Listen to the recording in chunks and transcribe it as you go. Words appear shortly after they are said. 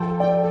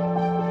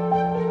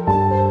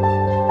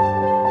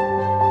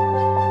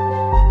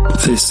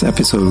This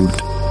episode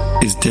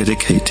is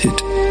dedicated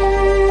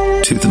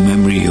to the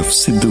memory of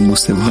Sidhu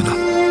Moosewala.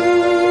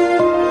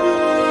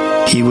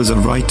 He was a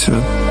writer,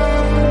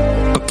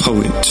 a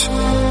poet,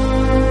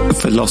 a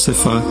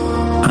philosopher,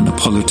 and a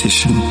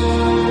politician.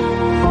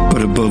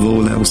 But above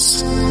all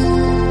else,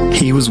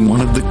 he was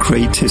one of the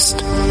greatest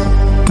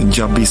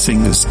Punjabi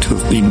singers to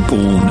have been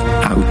born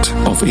out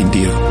of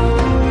India.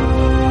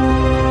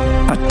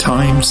 At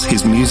times,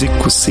 his music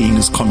was seen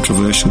as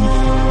controversial,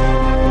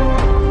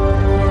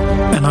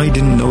 and I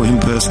didn't know him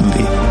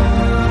personally.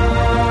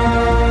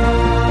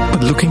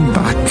 But looking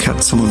back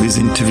at some of his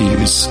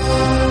interviews,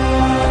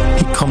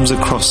 he comes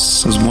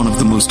across as one of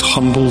the most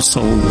humble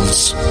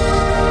souls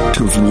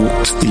to have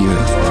walked the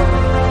earth.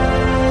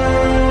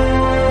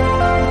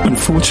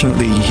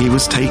 Unfortunately, he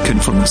was taken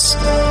from us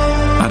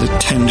at a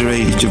tender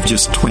age of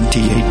just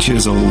 28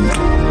 years old,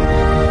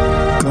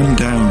 gunned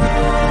down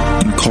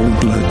in cold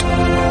blood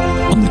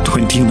on the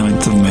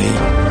 29th of May,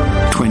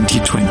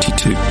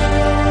 2022.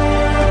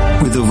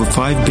 With over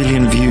 5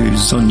 billion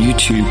views on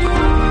YouTube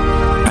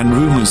and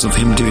rumours of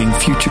him doing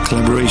future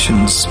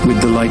collaborations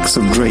with the likes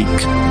of Drake,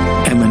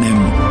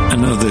 Eminem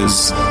and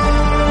others,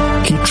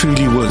 he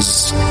truly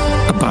was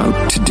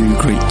about to do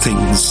great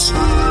things.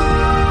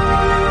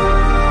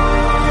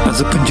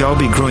 As a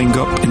Punjabi growing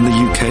up in the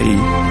UK,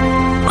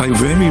 I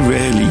very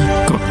rarely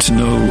got to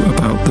know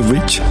about the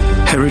rich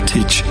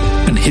heritage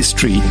and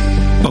history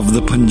of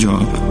the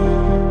Punjab.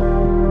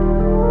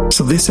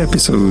 So this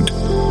episode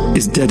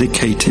is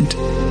dedicated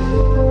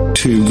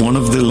to one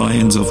of the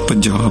lions of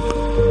Punjab.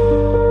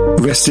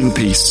 Rest in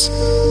peace,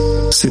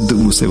 Sidhu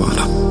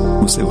Moosewala.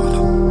 Moosewala.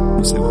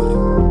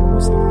 Moosewala.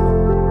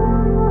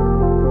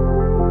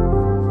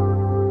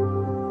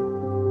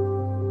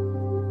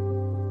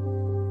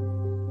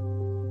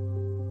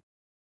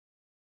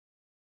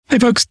 Hey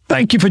folks,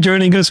 thank you for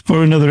joining us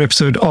for another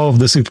episode of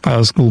the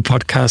Superpower School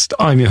podcast.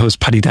 I'm your host,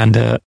 Paddy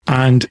Dander,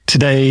 and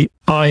today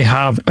I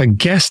have a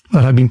guest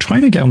that I've been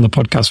trying to get on the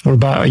podcast for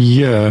about a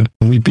year.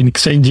 We've been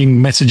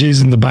exchanging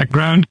messages in the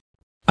background,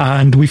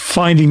 and we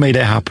finally made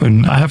it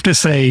happen. I have to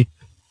say,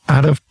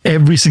 out of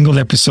every single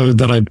episode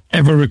that I've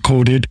ever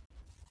recorded,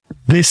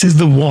 this is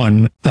the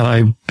one that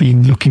I've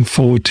been looking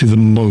forward to the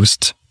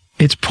most.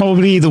 It's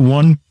probably the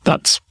one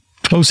that's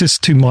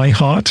closest to my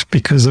heart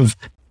because of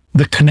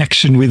the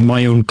connection with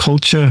my own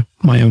culture,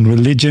 my own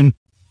religion.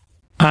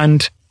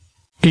 And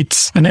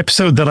it's an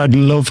episode that I'd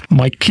love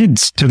my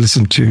kids to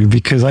listen to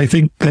because I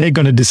think they're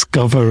going to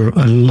discover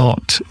a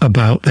lot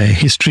about their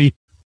history.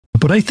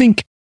 But I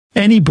think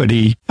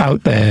anybody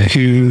out there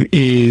who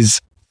is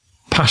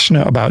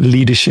passionate about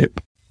leadership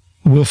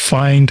will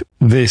find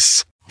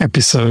this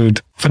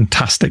episode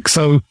fantastic.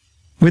 So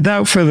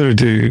without further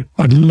ado,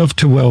 I'd love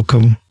to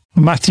welcome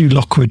Matthew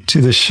Lockwood to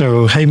the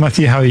show. Hey,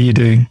 Matthew, how are you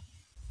doing?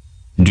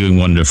 Doing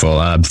wonderful.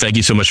 Thank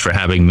you so much for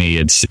having me.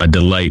 It's a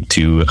delight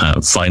to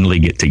finally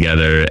get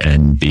together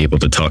and be able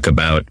to talk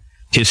about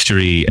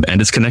history and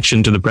its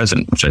connection to the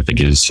present, which I think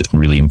is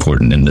really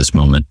important in this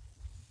moment.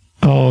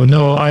 Oh,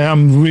 no, I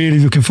am really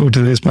looking forward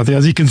to this, Matthew,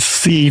 as you can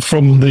see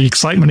from the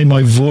excitement in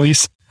my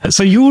voice.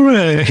 So you're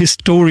a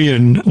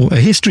historian or a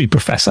history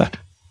professor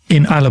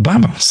in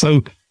Alabama.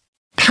 So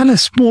tell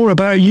us more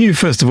about you,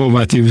 first of all,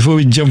 Matthew, before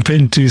we jump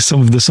into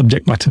some of the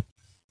subject matter.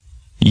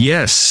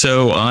 Yes.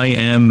 So I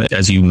am,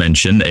 as you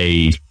mentioned,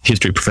 a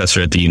history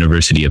professor at the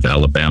University of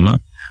Alabama.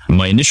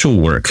 My initial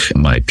work,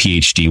 my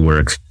PhD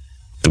work,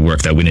 the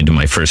work that went into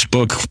my first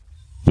book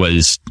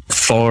was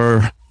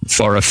far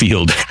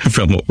afield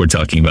from what we're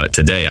talking about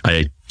today.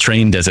 I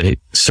trained as a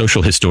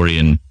social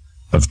historian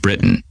of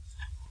Britain.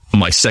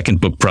 My second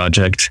book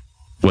project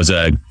was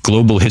a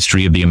global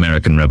history of the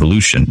American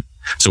Revolution.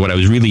 So what I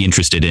was really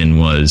interested in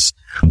was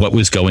what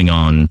was going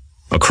on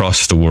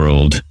across the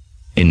world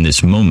in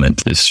this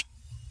moment, this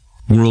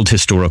world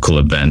historical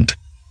event,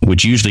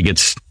 which usually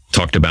gets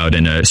talked about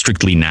in a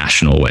strictly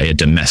national way, a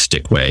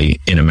domestic way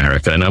in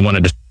America. And I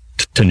wanted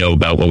to know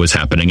about what was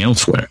happening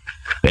elsewhere.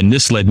 And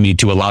this led me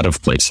to a lot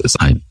of places.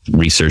 I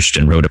researched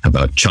and wrote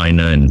about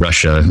China and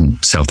Russia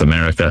and South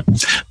America,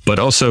 but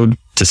also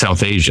to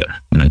South Asia.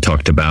 And I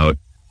talked about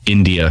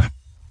India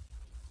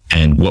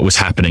and what was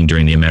happening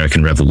during the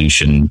American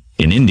Revolution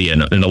in India.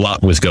 And a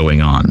lot was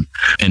going on.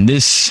 And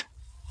this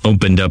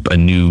opened up a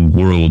new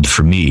world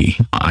for me.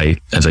 I,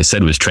 as I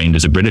said, was trained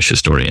as a British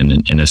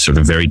historian in a sort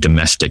of very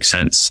domestic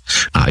sense.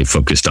 I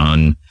focused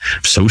on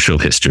social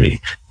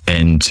history.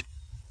 And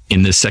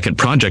in this second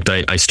project,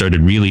 I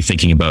started really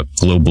thinking about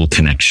global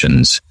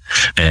connections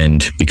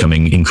and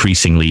becoming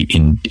increasingly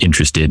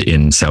interested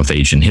in South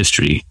Asian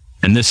history.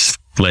 And this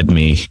led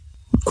me,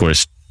 of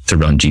course, to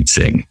Ranjit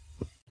Singh.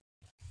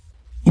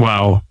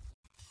 Wow.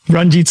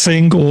 Ranjit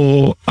Singh,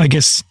 or I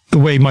guess the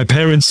way my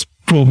parents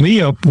brought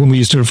me up when we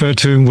used to refer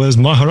to him, was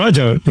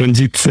Maharaja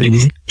Ranjit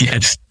Singh.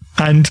 Yes.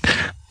 And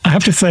I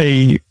have to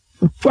say,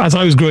 as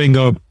I was growing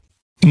up,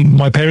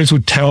 my parents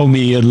would tell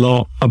me a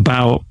lot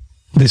about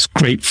this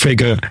great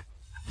figure,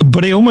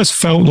 but it almost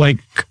felt like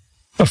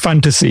a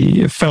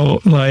fantasy. It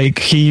felt like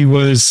he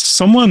was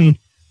someone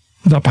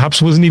that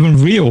perhaps wasn't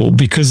even real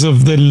because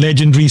of the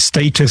legendary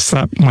status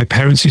that my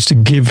parents used to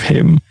give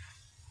him.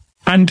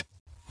 And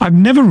I've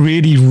never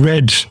really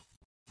read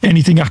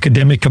anything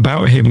academic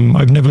about him.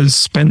 I've never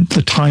spent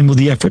the time or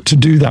the effort to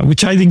do that,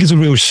 which I think is a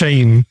real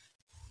shame.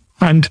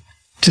 And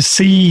to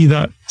see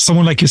that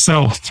someone like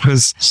yourself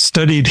has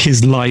studied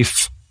his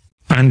life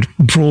and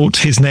brought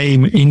his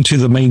name into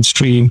the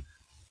mainstream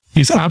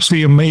is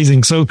absolutely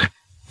amazing. So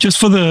just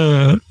for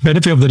the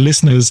benefit of the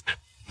listeners,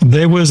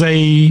 there was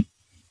a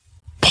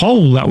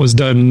poll that was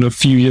done a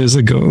few years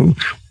ago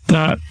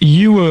that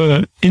you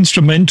were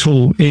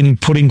instrumental in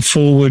putting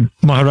forward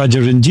Maharaja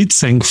Ranjit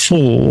Singh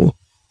for.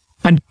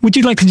 And would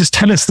you like to just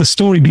tell us the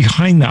story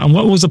behind that? And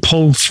what was the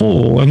poll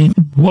for? I mean,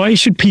 why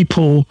should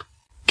people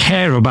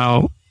care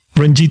about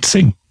Ranjit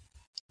Singh?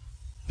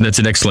 That's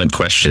an excellent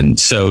question.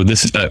 So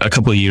this a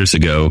couple of years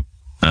ago,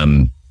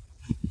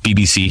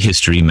 BBC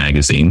History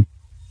magazine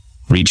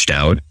reached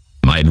out.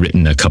 I had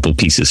written a couple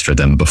pieces for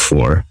them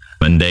before,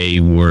 and they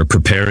were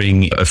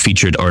preparing a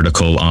featured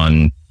article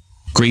on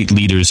great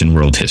leaders in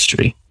world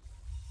history.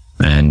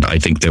 And I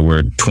think there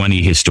were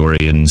 20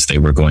 historians. They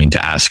were going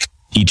to ask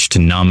each to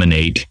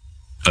nominate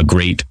a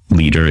great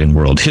leader in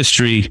world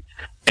history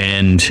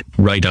and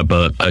write up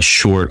a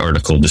short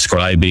article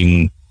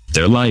describing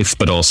their life,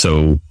 but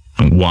also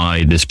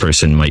why this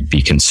person might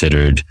be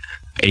considered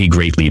a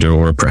great leader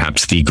or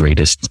perhaps the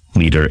greatest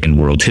leader in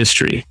world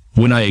history.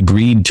 When I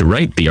agreed to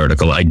write the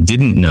article, I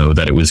didn't know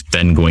that it was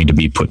then going to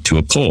be put to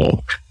a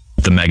poll.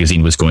 The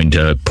magazine was going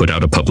to put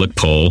out a public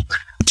poll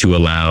to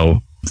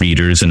allow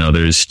readers and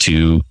others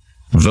to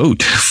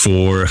vote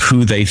for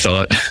who they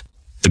thought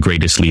the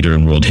greatest leader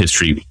in world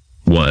history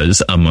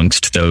was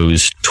amongst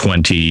those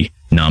 20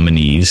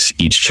 nominees,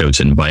 each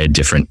chosen by a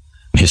different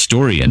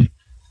historian.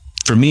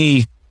 For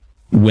me,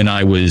 when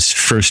I was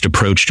first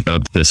approached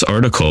about this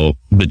article,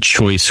 the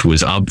choice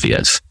was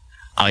obvious.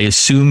 I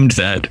assumed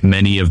that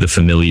many of the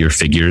familiar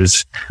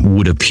figures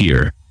would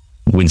appear.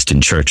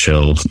 Winston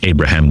Churchill,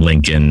 Abraham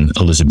Lincoln,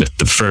 Elizabeth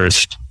I.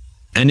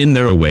 And in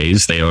their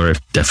ways, they are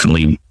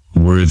definitely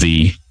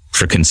worthy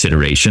for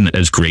consideration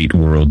as great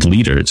world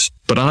leaders.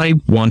 But I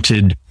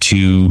wanted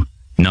to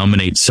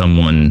nominate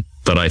someone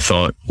that I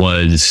thought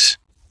was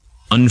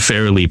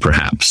unfairly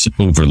perhaps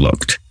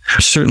overlooked,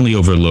 certainly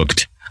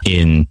overlooked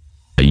in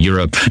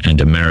Europe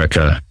and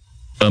America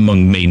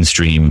among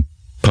mainstream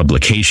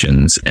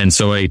publications. And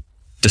so I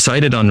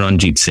decided on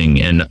Ranjit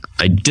Singh, and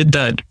I did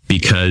that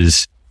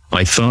because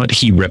I thought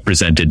he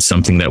represented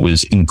something that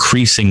was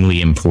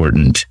increasingly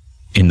important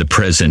in the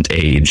present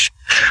age.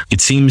 It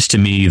seems to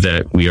me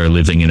that we are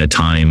living in a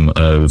time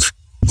of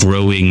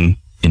growing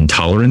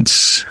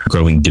intolerance,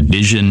 growing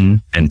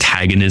division,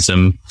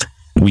 antagonism.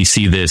 We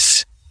see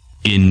this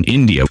in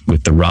India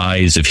with the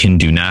rise of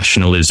Hindu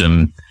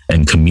nationalism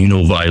and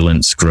communal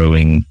violence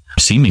growing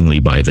seemingly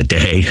by the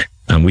day.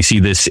 We see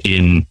this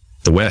in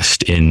the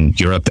West, in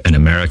Europe and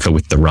America,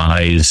 with the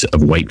rise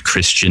of white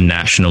Christian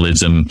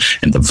nationalism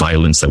and the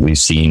violence that we've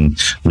seen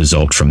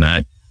result from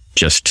that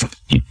just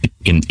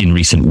in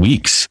recent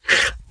weeks.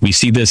 We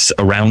see this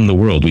around the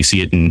world. We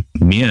see it in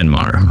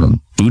Myanmar,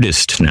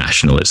 Buddhist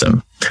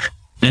nationalism.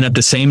 And at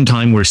the same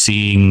time, we're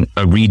seeing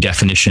a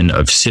redefinition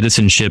of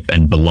citizenship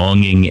and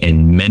belonging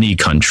in many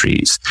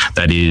countries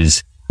that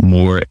is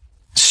more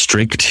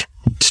strict,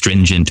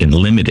 stringent, and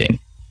limiting.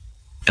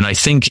 And I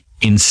think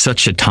in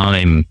such a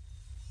time,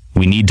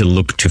 we need to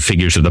look to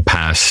figures of the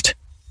past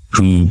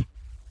who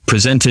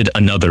presented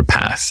another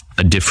path,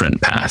 a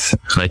different path.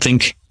 And I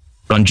think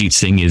Ranjit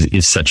Singh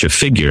is such a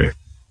figure.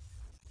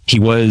 He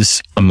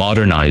was a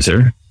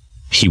modernizer.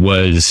 He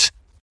was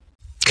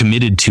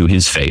committed to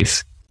his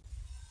faith.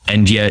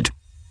 And yet,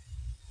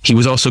 he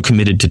was also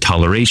committed to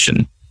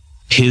toleration.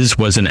 His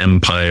was an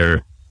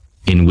empire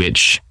in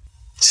which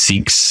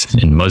Sikhs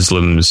and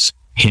Muslims,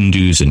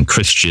 Hindus and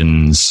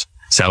Christians,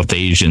 South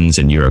Asians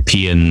and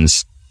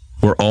Europeans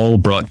were all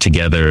brought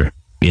together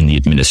in the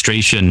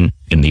administration,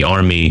 in the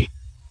army.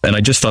 And I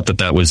just thought that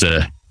that was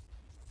a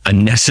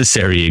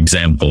necessary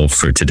example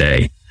for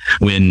today,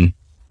 when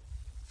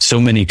so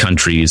many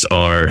countries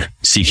are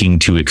seeking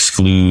to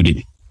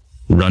exclude.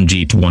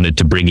 Ranjit wanted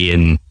to bring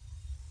in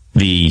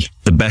the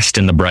best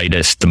and the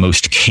brightest, the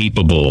most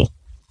capable,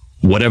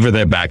 whatever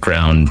their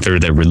background or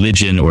their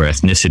religion or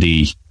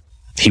ethnicity.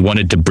 He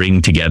wanted to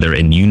bring together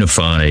and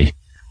unify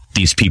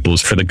these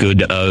peoples for the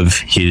good of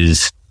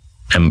his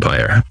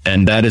empire.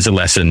 And that is a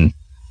lesson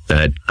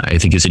that I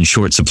think is in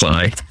short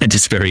supply and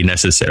is very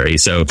necessary.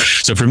 So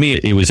for me,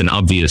 it was an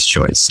obvious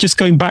choice. Just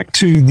going back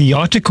to the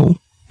article.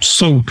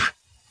 So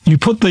you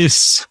put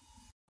this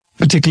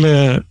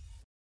particular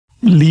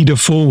leader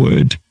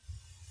forward,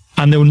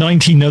 and there were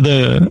 19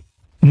 other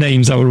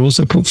names that were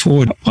also put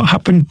forward. What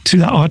happened to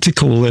that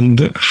article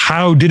and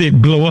how did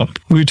it blow up?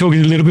 We were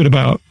talking a little bit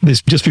about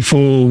this just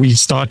before we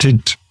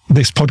started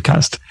this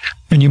podcast,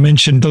 and you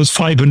mentioned those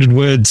 500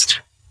 words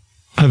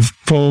have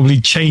probably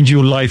changed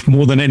your life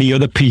more than any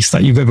other piece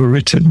that you've ever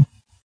written.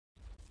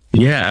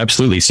 Yeah,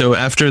 absolutely. So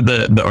after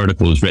the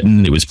article was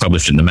written, it was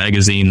published in the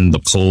magazine, the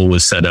poll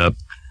was set up,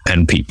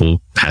 and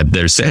people had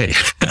their say.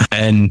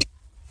 And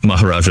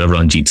Maharaja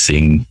Ranjit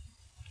Singh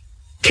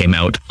came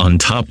out on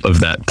top of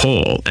that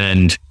poll.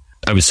 And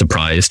I was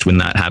surprised when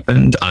that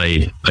happened.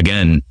 I,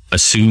 again,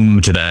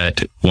 assumed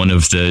that one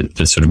of the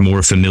sort of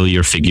more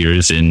familiar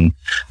figures in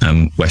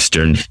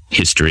Western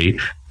history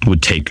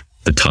would take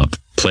the top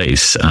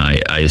place.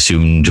 I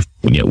assumed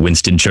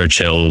Winston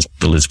Churchill,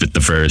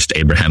 Elizabeth I,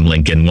 Abraham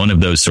Lincoln, one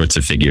of those sorts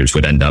of figures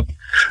would end up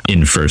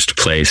in first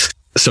place.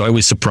 So I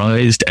was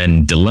surprised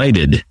and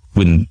delighted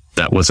when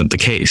that wasn't the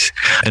case.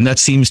 And that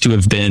seems to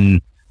have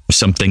been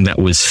something that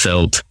was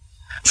felt,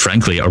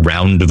 frankly,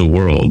 around the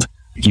world.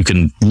 You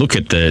can look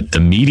at the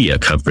media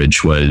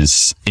coverage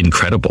was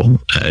incredible.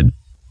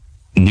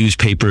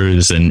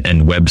 Newspapers and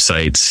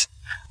websites,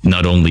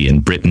 not only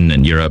in Britain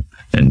and Europe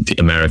and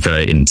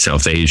America, in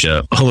South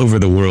Asia, all over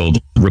the world,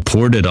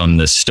 reported on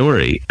this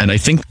story. And I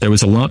think there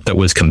was a lot that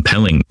was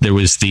compelling. There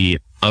was the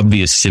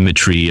obvious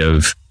symmetry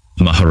of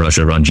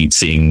Maharaja Ranjit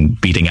Singh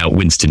beating out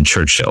Winston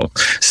Churchill.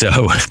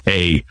 So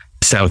a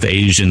South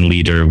Asian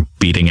leader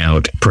beating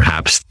out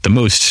perhaps the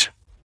most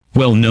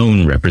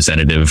well-known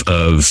representative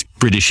of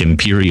British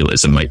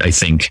imperialism, I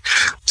think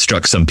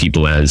struck some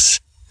people as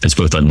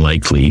both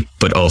unlikely,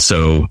 but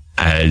also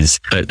as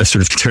a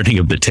sort of turning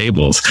of the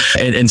tables.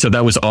 And so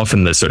that was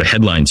often the sort of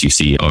headlines you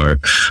see are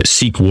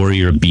Sikh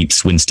warrior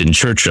beats Winston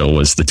Churchill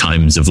was the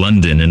Times of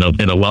London. And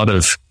a lot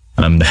of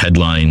the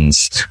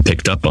headlines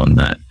picked up on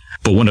that.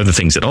 But one of the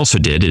things it also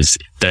did is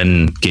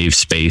then gave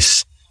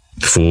space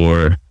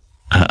for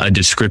a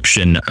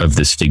description of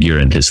this figure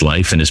and his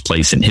life and his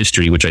place in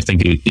history, which I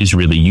think is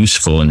really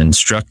useful and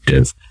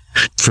instructive.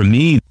 For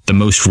me, the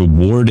most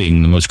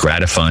rewarding, the most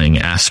gratifying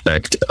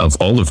aspect of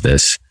all of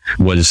this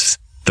was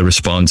the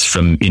response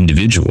from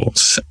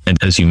individuals. And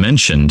as you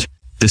mentioned,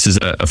 this is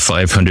a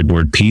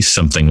 500-word piece,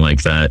 something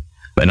like that.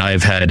 And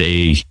I've had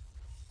a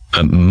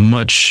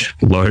much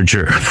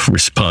larger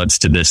response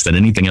to this than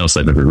anything else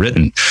I've ever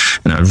written.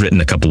 And I've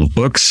written a couple of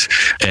books,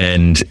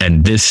 and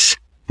this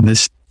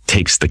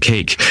takes the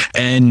cake.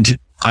 And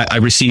I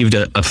received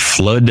a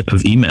flood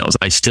of emails.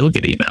 I still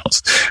get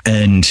emails,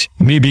 and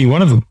me being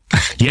one of them.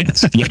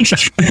 Yes.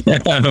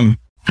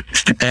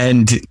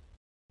 And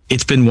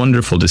it's been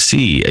wonderful to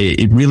see.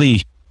 It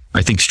really,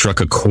 I think, struck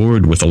a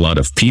chord with a lot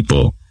of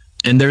people.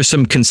 And there's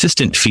some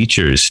consistent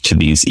features to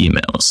these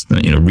emails.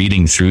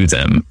 Reading through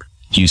them,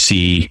 you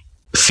see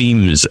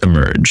themes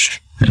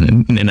emerge.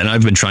 And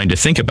I've been trying to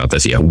think about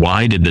this. Yeah,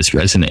 why did this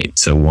resonate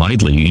so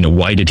widely?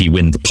 Why did he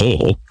win the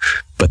poll?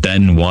 But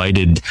then why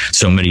did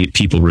so many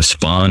people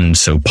respond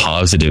so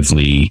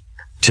positively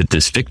to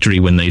this victory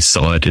when they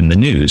saw it in the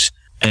news?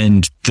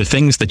 And the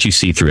things that you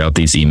see throughout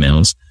these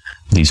emails,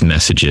 these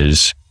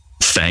messages,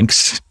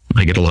 thanks.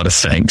 I get a lot of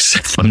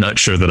thanks. I'm not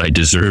sure that I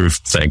deserve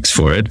thanks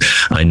for it.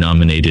 I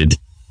nominated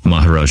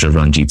Maharaja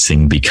Ranjit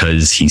Singh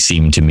because he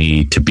seemed to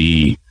me to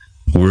be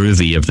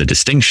worthy of the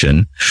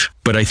distinction.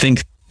 But I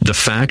think the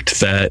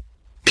fact that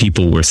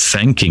people were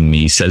thanking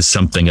me says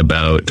something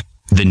about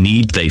the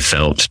need they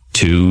felt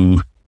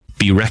to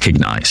be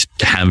recognized,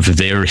 to have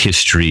their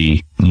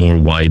history more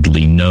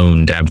widely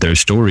known, to have their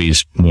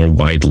stories more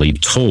widely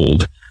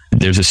told.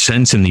 There's a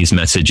sense in these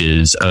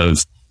messages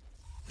of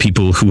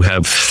people who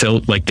have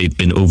felt like they've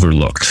been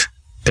overlooked.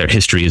 Their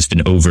history has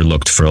been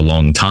overlooked for a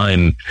long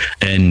time,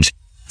 and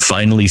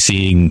finally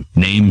seeing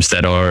names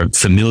that are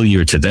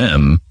familiar to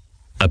them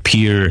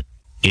appear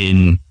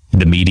in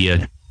the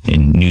media,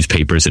 in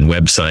newspapers and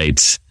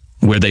websites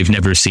where they've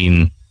never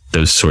seen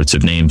those sorts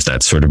of names,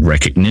 that sort of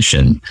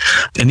recognition.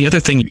 And the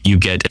other thing you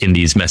get in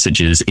these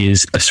messages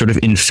is a sort of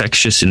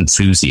infectious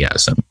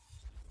enthusiasm.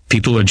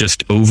 People are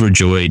just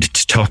overjoyed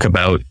to talk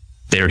about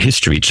their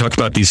history, to talk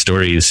about these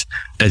stories,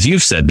 as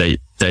you've said,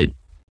 that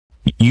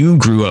you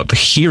grew up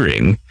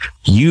hearing.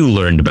 You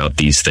learned about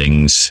these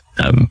things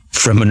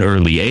from an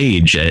early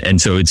age. And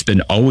so it's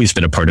always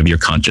been a part of your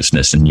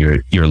consciousness and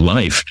your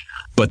life,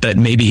 but that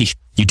maybe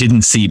you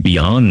didn't see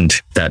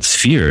beyond that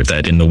sphere,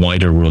 that in the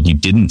wider world, you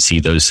didn't see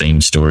those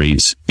same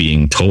stories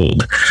being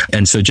told.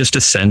 And so just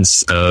a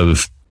sense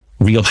of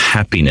real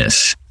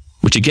happiness,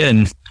 which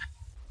again,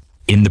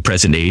 in the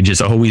present age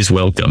is always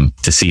welcome,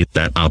 to see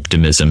that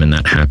optimism and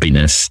that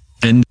happiness.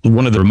 And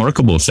one of the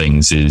remarkable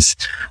things is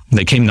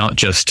they came not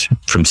just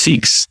from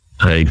Sikhs.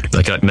 I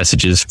got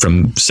messages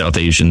from South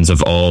Asians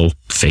of all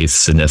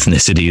faiths and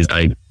ethnicities.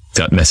 I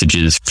got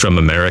messages from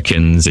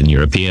Americans and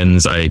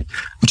Europeans. I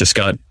just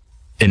got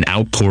an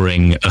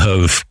outpouring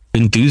of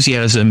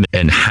enthusiasm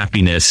and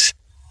happiness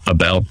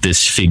about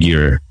this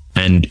figure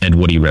and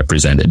what he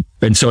represented.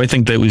 And so I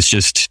think that was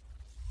just,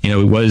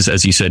 it was,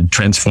 as you said,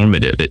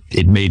 transformative.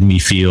 It made me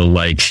feel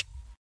like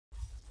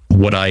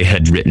what I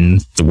had written,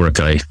 the work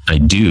I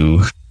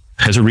do,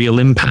 has a real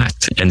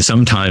impact. And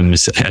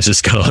sometimes as a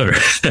scholar,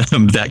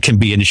 that can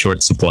be in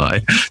short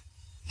supply.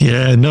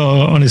 Yeah, no,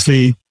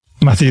 honestly,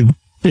 Matthew,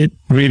 it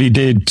really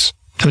did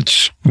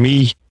touch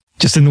me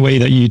just in the way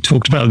that you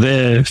talked about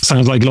there.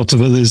 Sounds like lots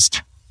of others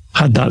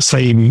had that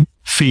same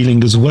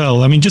feeling as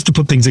well. I mean, just to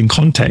put things in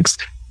context,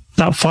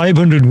 that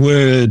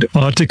 500-word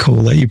article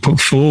that you put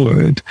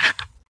forward,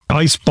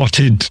 I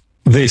spotted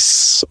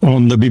this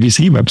on the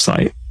BBC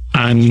website,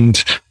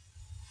 and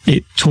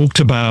it talked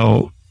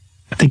about,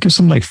 I think it was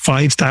something like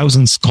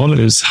 5,000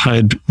 scholars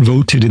had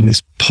voted in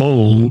this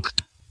poll.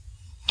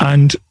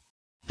 And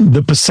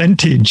the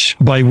percentage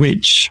by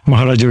which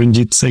Maharaja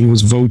Ranjit Singh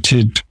was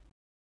voted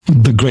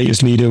the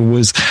greatest leader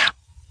was,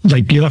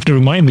 like, you'll have to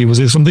remind me, was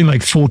it something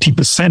like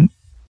 40%?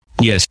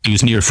 Yes, he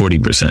was near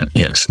 40%.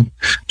 Yes.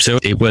 So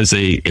it was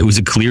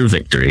a clear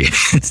victory.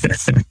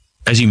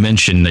 As you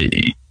mentioned,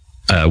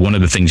 one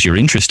of the things you're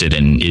interested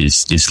in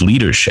is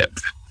leadership.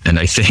 And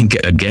I think,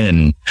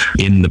 again,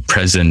 in the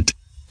present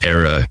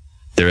era,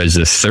 there is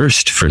a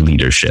thirst for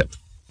leadership.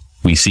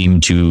 We seem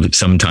to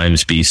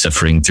sometimes be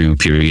suffering through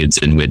periods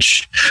in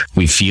which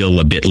we feel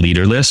a bit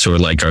leaderless, or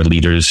like our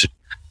leaders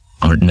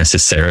aren't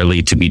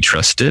necessarily to be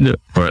trusted,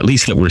 or at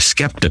least that we're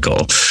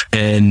skeptical.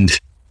 And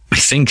I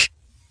think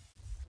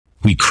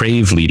we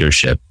crave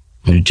leadership.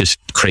 We just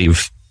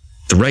crave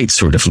the right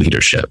sort of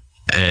leadership.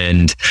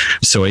 And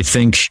so I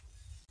think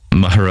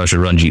Maharaja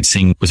Ranjit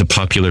Singh was a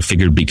popular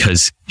figure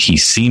because he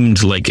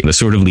seemed like the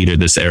sort of leader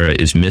this era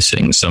is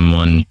missing,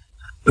 someone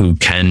who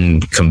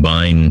can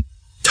combine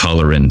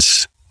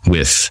tolerance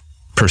with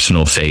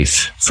personal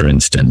faith, for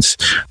instance,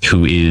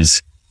 who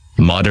is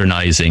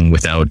modernizing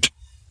without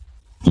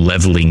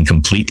leveling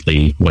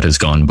completely what has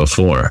gone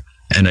before.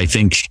 And I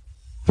think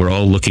we're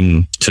all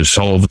looking to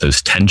solve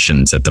those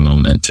tensions at the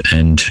moment.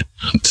 And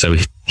so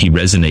he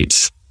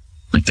resonates,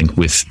 I think,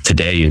 with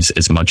today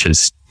as much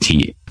as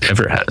he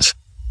ever has.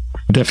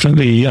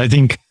 Definitely. I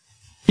think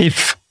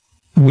if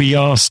we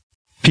ask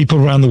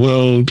people around the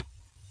world,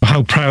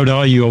 how proud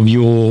are you of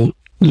your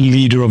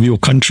leader of your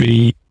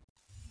country?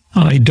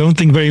 I don't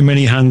think very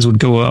many hands would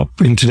go up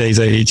in today's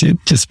age. It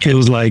just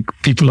feels like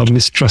people are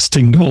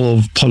mistrusting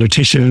of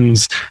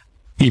politicians,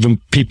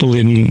 even people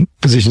in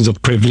positions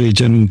of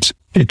privilege, and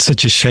it's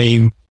such a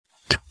shame.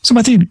 So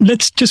I think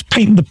let's just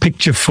paint the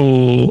picture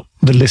for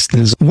the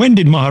listeners. When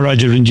did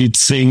Maharaja Ranjit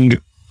Singh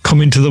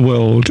come into the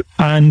world,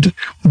 and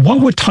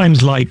what were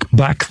times like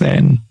back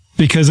then?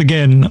 Because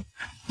again,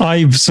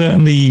 I've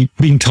certainly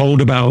been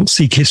told about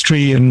Sikh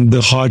history and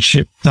the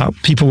hardship that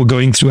people were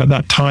going through at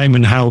that time,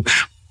 and how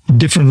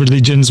different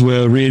religions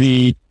were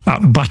really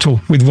at battle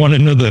with one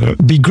another.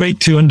 It'd be great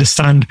to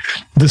understand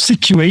the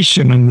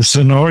situation and the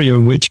scenario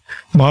in which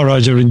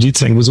Maharaja Ranjit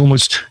Singh was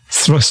almost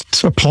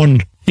thrust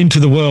upon into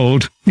the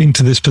world,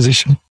 into this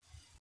position.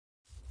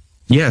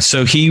 Yeah,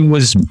 so he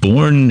was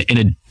born in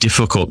a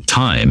difficult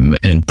time,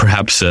 and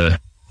perhaps a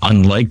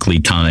unlikely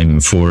time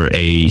for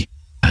a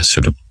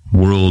sort of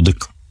world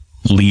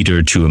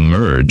leader to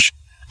emerge,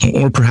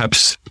 or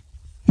perhaps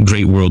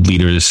great world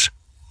leaders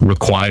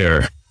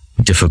require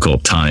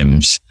difficult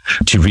times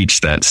to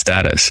reach that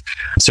status.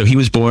 So he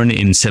was born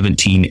in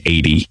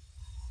 1780,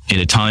 in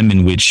a time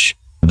in which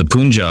the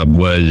Punjab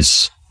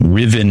was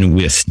riven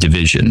with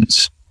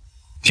divisions.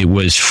 It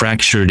was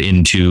fractured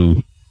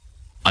into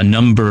a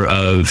number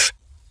of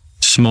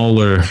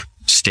smaller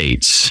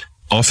states,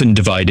 often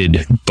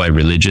divided by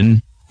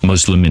religion,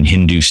 Muslim and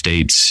Hindu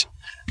states,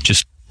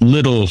 just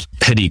little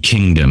petty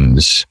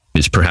kingdoms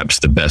is perhaps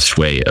the best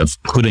way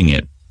of putting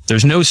it.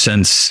 There's no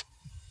sense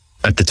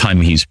at the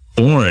time he's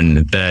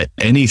born that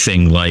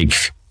anything like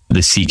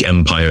the Sikh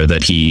empire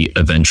that he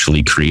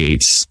eventually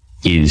creates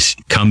is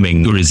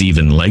coming or is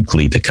even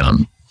likely to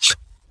come.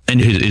 And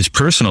his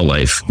personal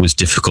life was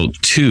difficult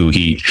too.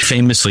 He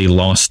famously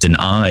lost an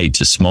eye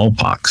to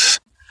smallpox.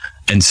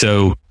 And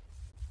so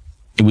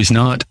it was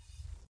not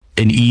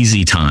an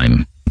easy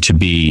time to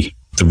be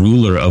the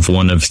ruler of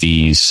one of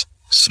these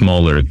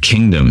smaller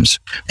kingdoms.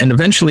 And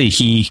eventually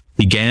he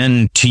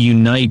began to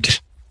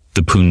unite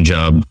the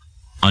Punjab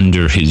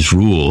under his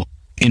rule.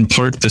 In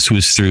part, this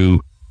was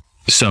through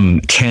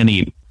some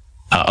canny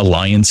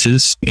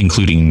alliances,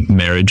 including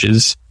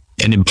marriages,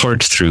 and in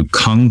part through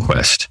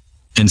conquest.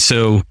 And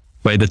so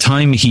by the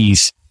time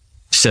he's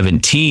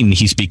 17,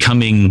 he's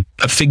becoming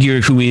a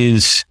figure who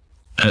is,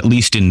 at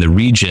least in the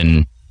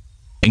region,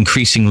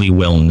 increasingly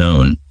well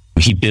known.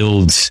 He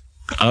builds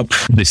up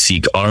the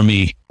Sikh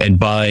army, and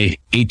by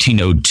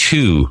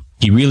 1802,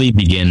 he really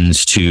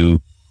begins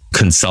to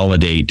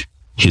consolidate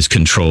his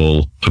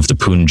control of the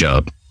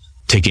Punjab,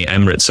 taking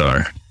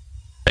Amritsar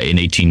in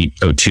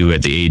 1802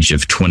 at the age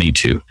of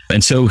 22.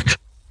 And so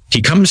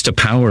he comes to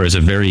power as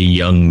a very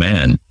young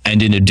man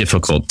and in a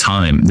difficult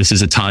time. This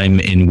is a time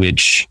in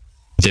which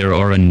there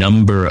are a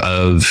number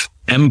of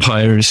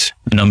empires,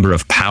 a number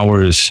of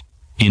powers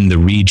in the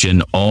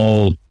region,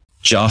 all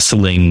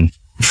jostling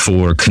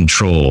for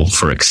control,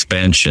 for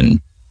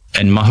expansion.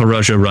 And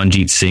Maharaja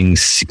Ranjit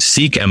Singh's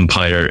Sikh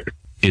empire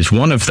is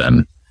one of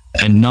them,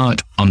 and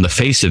not on the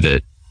face of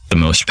it the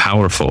most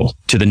powerful.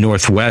 To the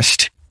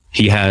northwest,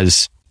 he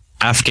has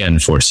Afghan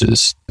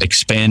forces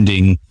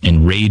expanding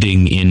and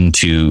raiding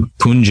into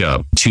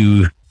Punjab.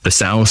 To the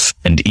south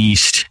and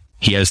east,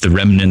 he has the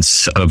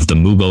remnants of the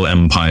Mughal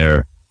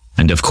Empire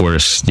and, of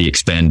course, the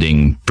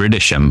expanding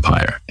British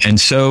Empire. And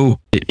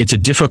so it's a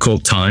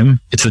difficult time.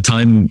 It's a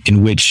time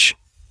in which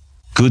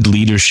good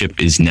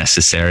leadership is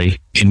necessary,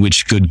 in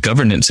which good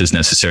governance is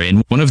necessary.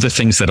 And one of the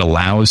things that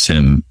allows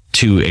him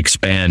to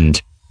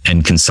expand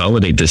and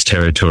consolidate this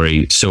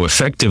territory so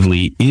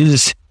effectively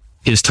is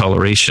his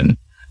toleration,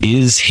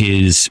 is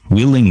his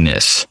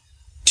willingness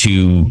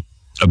to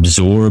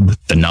absorb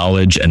the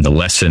knowledge and the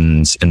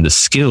lessons and the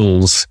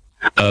skills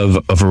of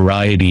a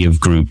variety of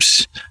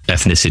groups,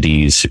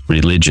 ethnicities,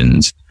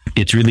 religions.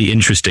 It's really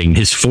interesting.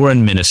 His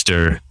foreign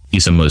minister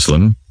is a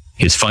Muslim.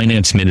 His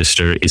finance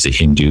minister is a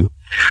Hindu.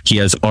 He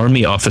has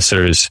army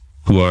officers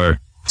who are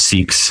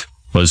Sikhs,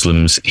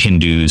 Muslims,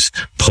 Hindus,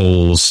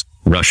 Poles,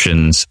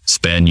 Russians,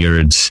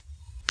 Spaniards,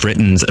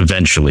 Britons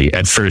eventually.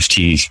 At first,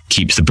 he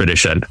keeps the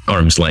British at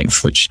arm's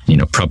length, which,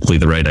 probably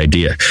the right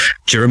idea.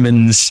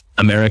 Germans,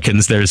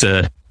 Americans, there's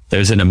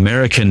an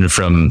American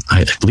from,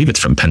 I believe it's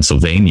from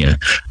Pennsylvania,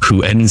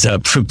 who ends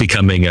up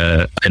becoming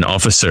an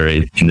officer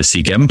in the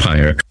Sikh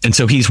Empire. And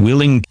so he's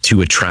willing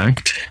to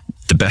attract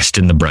the best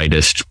and the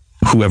brightest,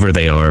 whoever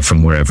they are,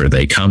 from wherever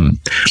they come.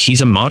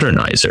 He's a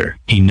modernizer.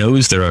 He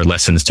knows there are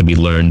lessons to be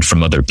learned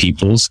from other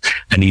peoples,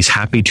 and he's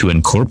happy to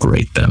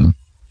incorporate them.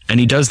 And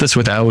he does this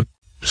without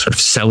sort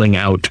of selling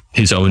out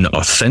his own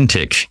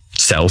authentic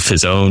self,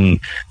 his own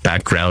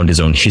background, his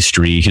own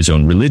history, his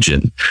own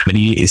religion. But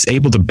he is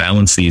able to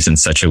balance these in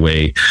such a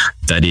way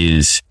that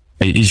is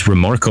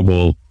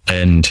remarkable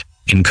and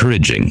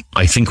encouraging.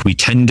 I think we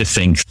tend to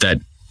think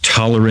that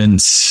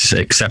tolerance,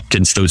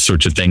 acceptance, those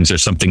sorts of things are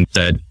something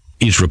that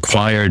is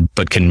required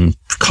but can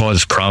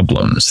cause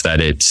problems. That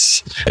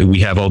we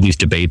have all these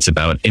debates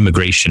about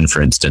immigration,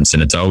 for instance,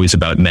 and it's always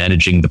about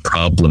managing the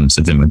problems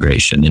of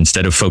immigration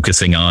instead of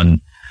focusing on,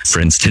 for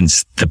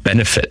instance, the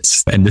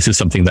benefits. And this is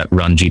something that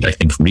Ranjit, I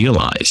think,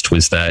 realized,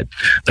 was that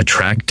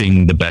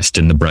attracting the best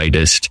and the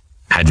brightest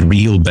had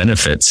real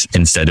benefits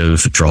instead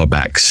of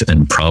drawbacks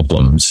and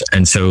problems.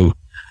 And so,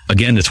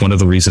 again, it's one of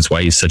the reasons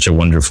why he's such a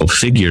wonderful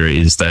figure,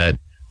 is that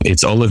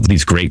it's all of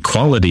these great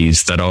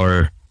qualities that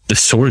are the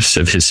source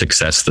of his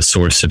success, the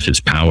source of his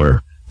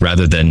power,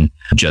 rather than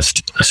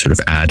just a sort of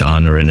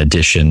add-on or an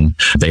addition.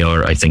 They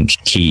are, I think,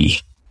 key.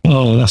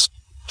 Oh, that's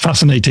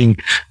fascinating.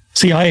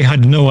 See, I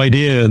had no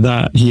idea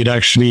that he had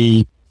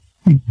actually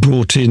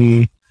brought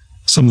in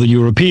some of the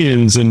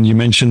Europeans, and you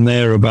mentioned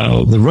there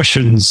about the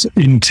Russians,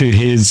 into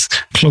his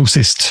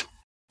closest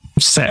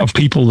set of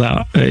people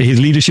that his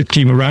leadership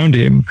team around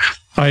him.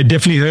 I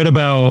definitely heard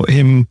about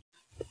him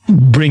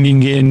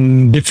bringing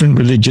in different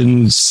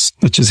religions,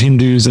 such as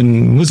Hindus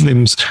and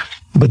Muslims.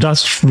 But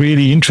that's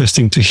really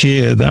interesting to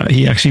hear that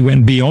he actually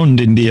went beyond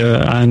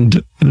India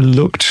and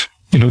looked,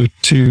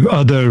 to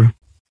other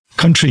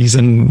countries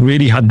and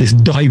really had this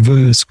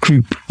diverse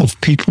group of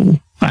people.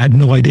 I had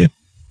no idea.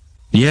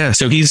 Yeah,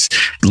 so he's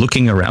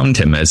looking around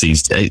him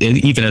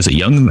even as a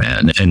young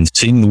man, and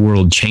seeing the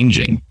world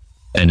changing.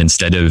 And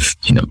instead of,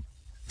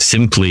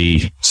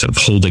 simply sort of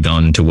holding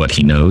on to what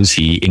he knows,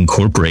 he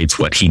incorporates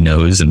what he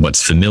knows and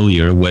what's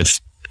familiar with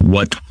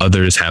what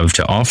others have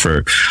to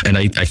offer. And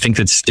I think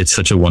it's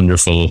such a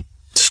wonderful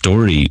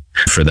story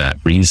for that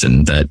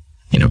reason, that,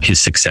 his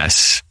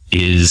success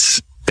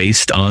is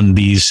based on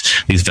these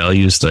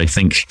values that I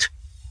think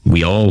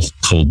we all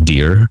hold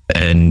dear,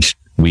 and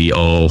we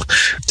all,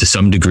 to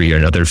some degree or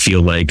another,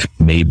 feel like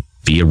may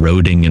be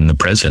eroding in the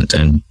present.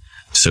 And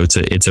so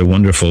it's a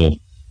wonderful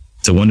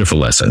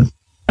lesson.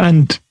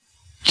 And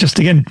just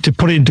again, to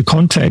put it into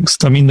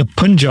context, I mean, the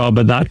Punjab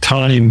at that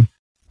time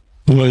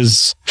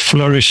was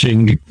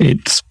flourishing.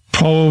 It's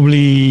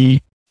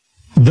probably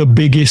the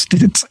biggest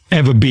it's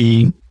ever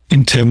been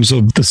in terms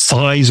of the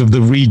size of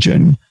the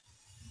region,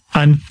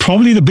 and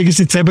probably the biggest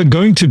it's ever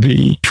going to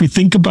be. If we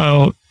think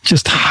about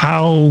just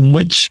how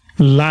much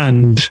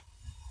land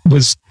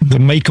was the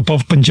makeup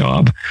of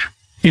Punjab,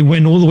 it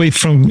went all the way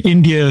from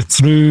India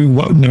through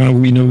what now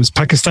we know as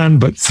Pakistan,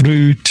 but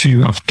through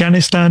to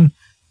Afghanistan.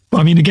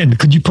 I mean, again,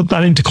 could you put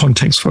that into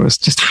context for us?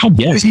 Just how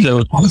big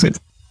was it?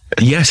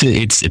 Yes,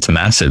 it's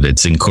massive.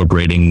 It's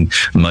incorporating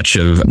much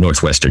of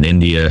northwestern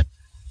India,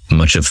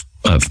 much of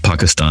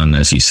Pakistan,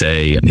 as you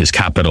say. His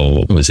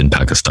capital was in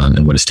Pakistan,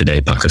 and what is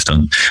today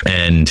Pakistan,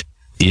 and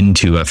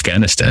into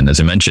Afghanistan. As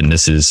I mentioned,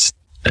 this is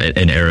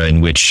an era in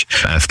which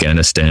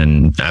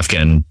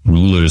Afghan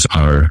rulers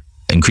are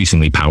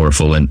increasingly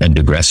powerful and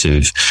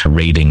aggressive,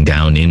 raiding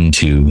down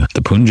into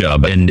the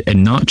Punjab, and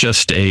not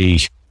just a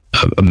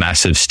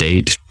massive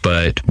state,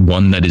 but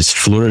one that is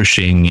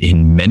flourishing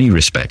in many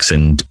respects.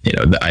 And,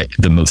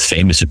 the most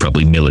famous is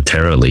probably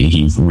militarily.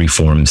 He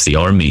reforms the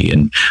army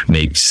and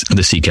makes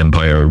the Sikh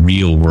Empire a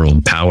real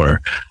world power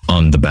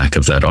on the back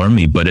of that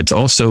army. But it's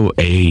also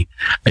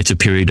it's a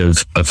period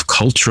of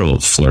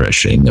cultural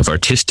flourishing, of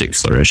artistic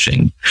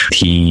flourishing.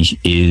 He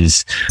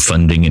is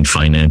funding and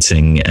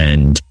financing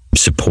and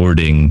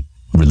supporting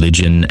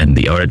religion and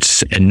the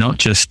arts, and not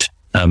just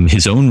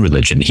his own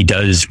religion. He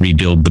does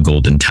rebuild the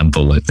Golden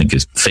Temple, I think,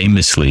 is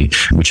famously,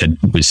 which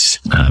was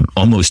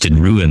almost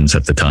in ruins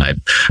at the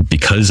time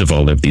because of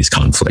all of these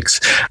conflicts.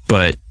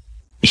 But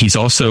he's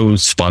also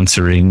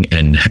sponsoring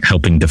and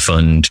helping to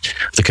fund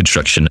the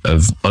construction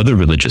of other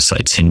religious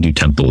sites, Hindu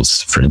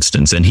temples, for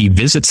instance. And he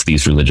visits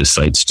these religious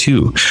sites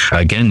too.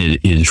 Again,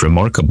 it is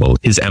remarkable.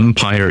 His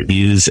empire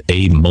is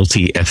a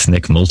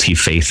multi-ethnic,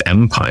 multi-faith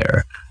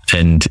empire.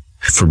 And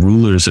for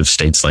rulers of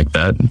states like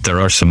that, there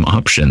are some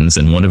options.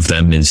 And one of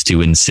them is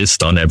to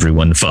insist on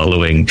everyone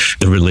following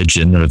the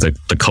religion or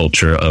the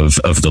culture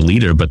of the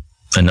leader. But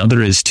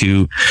another is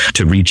to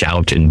reach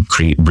out and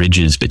create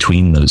bridges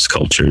between those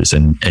cultures.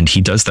 And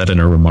he does that in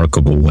a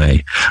remarkable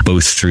way,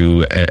 both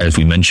through, as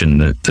we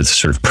mentioned, the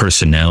sort of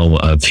personnel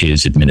of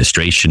his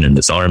administration and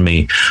his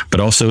army, but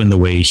also in the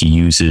way he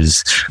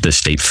uses the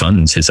state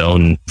funds, his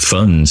own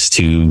funds,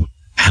 to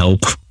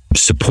help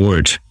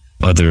support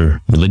other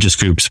religious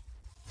groups,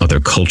 other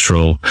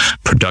cultural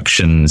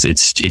productions.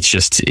 It's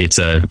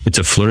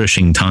a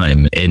flourishing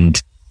time.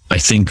 And I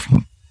think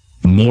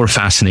more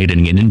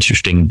fascinating and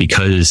interesting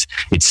because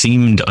it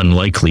seemed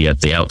unlikely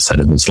at the outset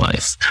of his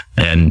life,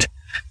 and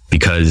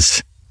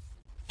because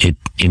it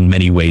in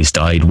many ways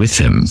died with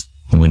him.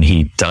 When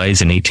he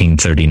dies in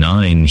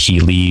 1839, he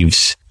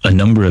leaves a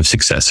number of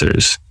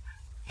successors.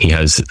 He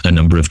has a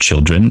number of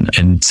children,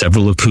 and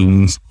several of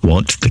whom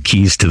want the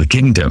keys to the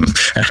kingdom.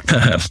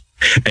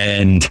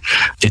 And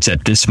it's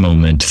at this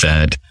moment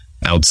that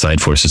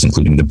outside forces,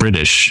 including the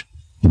British,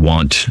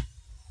 want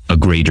a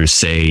greater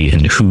say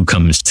in who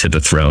comes to the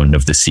throne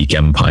of the Sikh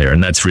Empire.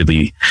 And that's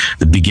really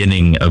the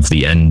beginning of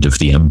the end of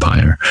the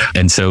empire.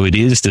 And so it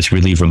is this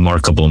really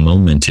remarkable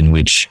moment in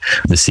which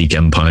the Sikh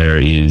Empire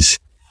is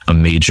a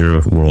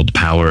major world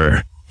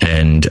power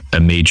and a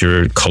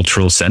major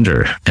cultural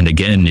center. And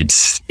again,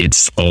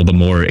 it's all the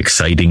more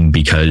exciting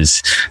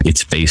because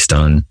it's based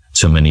on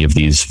so many of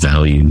these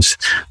values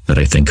that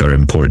I think are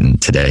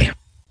important today.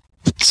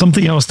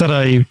 Something else that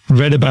I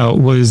read about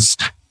was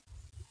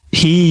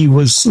he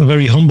was a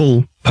very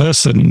humble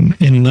person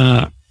in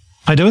that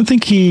I don't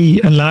think he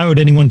allowed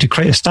anyone to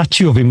create a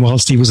statue of him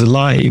whilst he was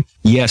alive.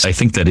 Yes, I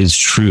think that is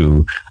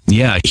true.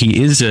 Yeah,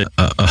 he is a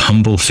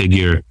humble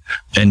figure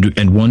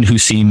and one who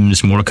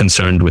seems more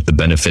concerned with the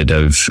benefit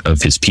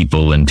of his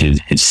people and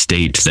his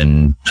state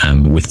than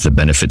with the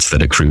benefits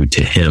that accrue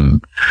to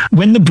him.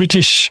 When the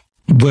British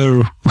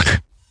were,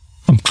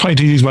 I'm trying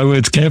to use my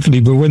words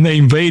carefully, but when they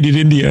invaded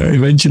India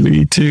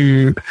eventually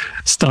to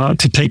start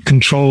to take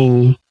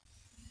control,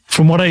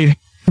 from what I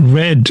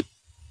read,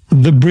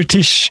 the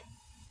British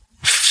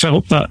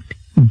felt that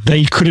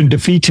they couldn't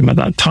defeat him at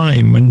that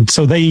time. And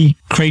so they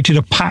created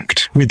a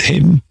pact with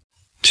him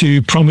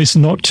to promise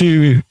not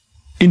to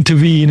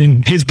intervene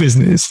in his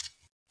business.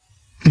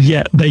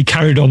 Yet they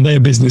carried on their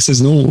business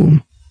as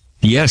normal.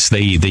 Yes,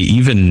 they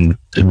even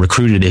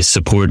recruited his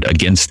support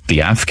against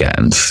the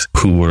Afghans,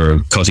 who were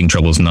causing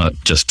troubles not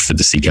just for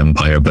the Sikh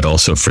Empire, but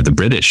also for the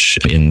British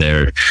in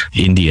their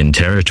Indian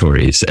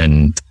territories.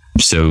 And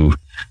so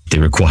they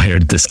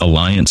required this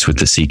alliance with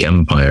the Sikh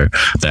Empire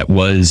that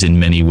was in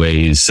many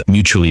ways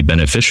mutually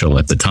beneficial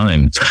at the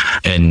time.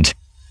 And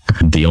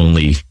the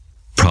only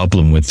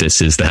problem with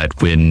this is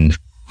that when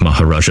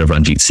Maharaja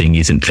Ranjit Singh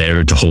isn't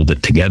there to hold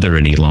it together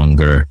any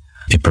longer,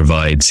 it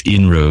provides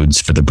inroads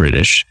for the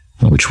British,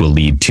 which will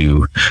lead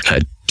to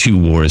two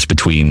wars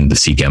between the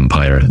Sikh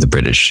Empire and the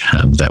British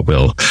that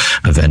will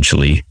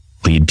eventually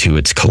lead to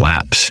its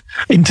collapse.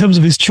 In terms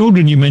of his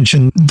children, you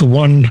mentioned the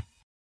one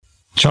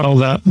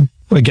child that,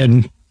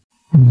 again,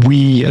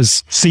 we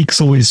as Sikhs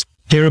always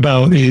hear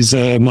about is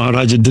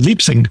Maharaja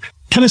Dalip Singh.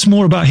 Tell us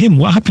more about him.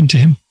 What happened to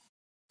him?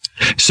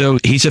 So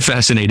he's a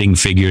fascinating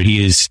figure.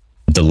 He is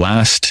the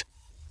last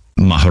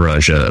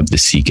Maharaja of the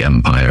Sikh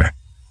Empire.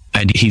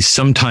 And he's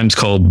sometimes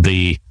called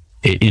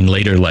in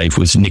later life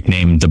was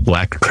nicknamed the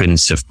Black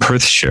Prince of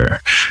Perthshire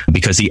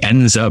because he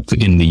ends up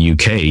in the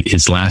UK.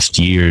 His last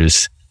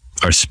years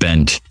are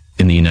spent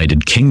in the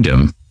United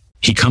Kingdom.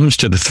 He comes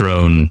to the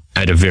throne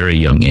at a very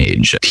young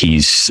age.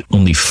 He's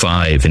only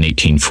 5 in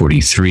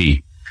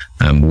 1843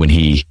 when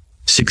he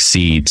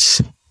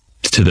succeeds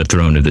to the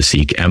throne of the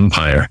Sikh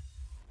Empire.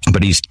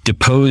 But he's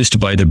deposed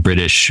by the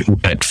British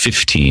at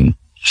 15.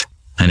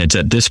 And it's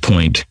at this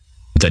point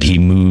that he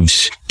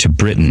moves to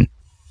Britain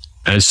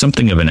as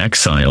something of an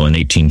exile in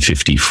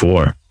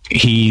 1854.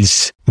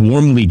 He's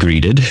warmly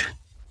greeted.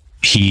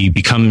 He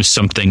becomes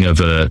something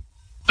of a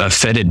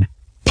feted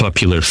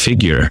popular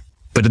figure.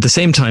 But at the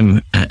same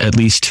time, at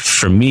least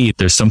for me,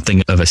 there's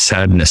something of a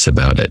sadness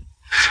about it.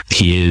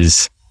 He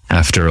is,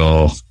 after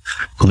all,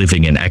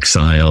 living in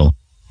exile.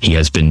 He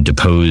has been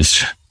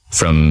deposed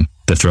from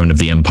the throne of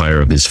the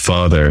empire of his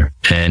father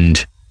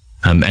and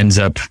ends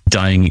up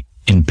dying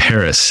in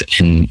Paris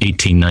in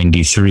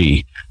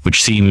 1893,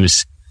 which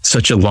seems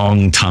such a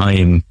long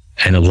time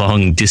and a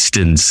long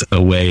distance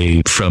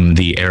away from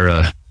the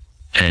era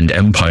and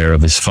empire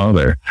of his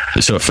father.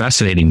 So a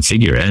fascinating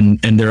figure. And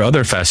there are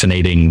other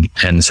fascinating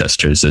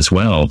ancestors as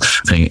well,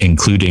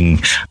 including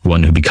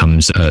one who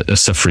becomes a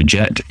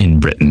suffragette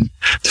in Britain,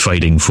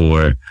 fighting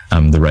for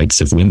the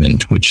rights of women,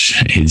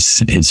 which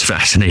is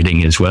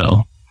fascinating as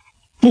well.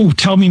 Oh,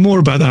 tell me more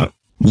about that.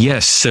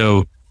 Yes.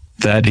 So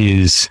that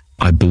is,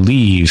 I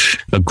believe,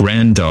 a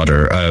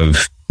granddaughter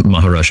of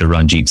Maharaja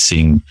Ranjit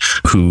Singh,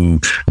 who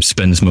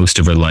spends most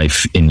of her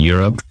life in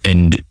Europe.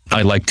 And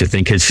I like to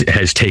think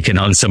has taken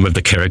on some of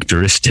the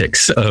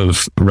characteristics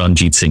of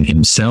Ranjit Singh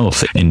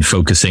himself in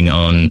focusing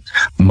on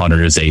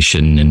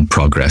modernization and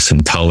progress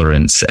and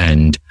tolerance,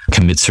 and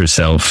commits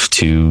herself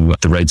to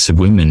the rights of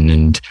women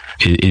and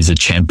is a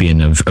champion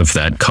of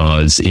that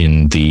cause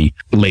in the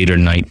later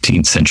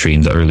 19th century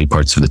and the early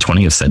parts of the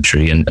 20th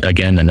century. And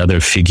again, another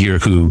figure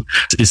who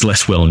is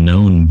less well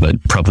known,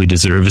 but probably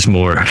deserves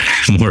more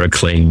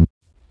acclaim.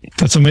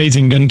 That's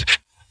amazing. And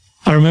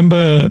I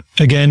remember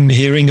again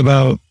hearing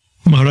about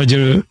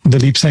Maharaja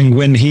Dalip Singh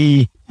when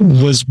he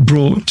was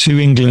brought to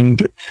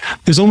England.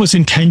 It was almost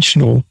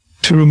intentional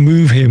to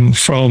remove him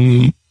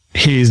from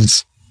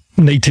his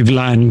native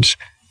land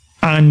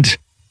and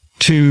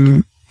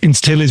to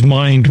instill his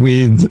mind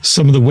with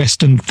some of the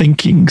Western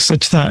thinking,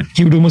 such that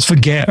he would almost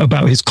forget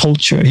about his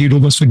culture. He would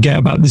almost forget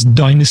about this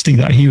dynasty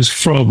that he was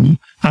from.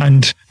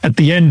 And at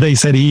the end, they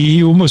said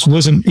he almost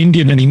wasn't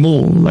Indian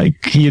anymore.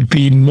 Like, he had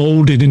been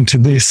molded into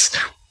this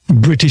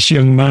British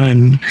young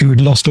man who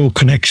had lost all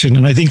connection.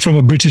 And I think from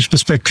a British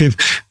perspective,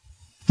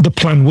 the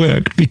plan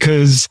worked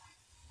because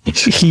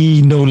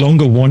he no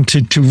longer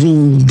wanted to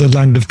rule the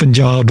land of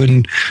Punjab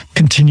and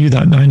continue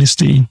that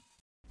dynasty.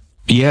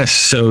 Yes.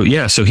 So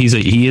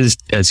he is,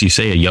 as you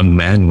say, a young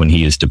man when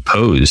he is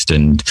deposed,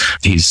 and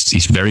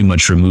he's very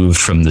much removed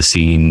from the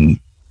scene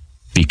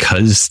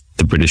because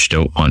the British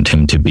don't want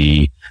him to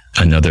be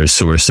another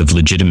source of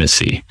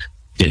legitimacy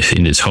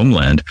in his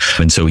homeland.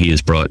 And so he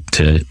is brought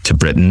to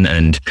Britain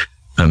and,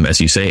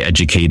 as you say,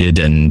 educated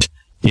and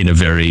in a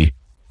very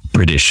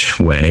British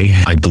way,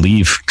 I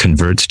believe,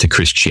 converts to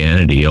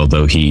Christianity,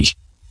 although he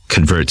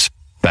converts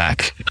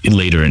back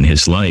later in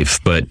his life.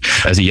 But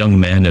as a young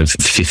man of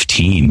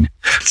 15,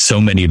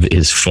 so many of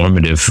his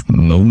formative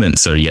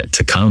moments are yet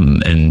to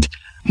come. And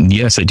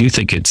yes, I do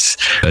think it's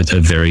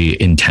a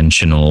very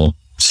intentional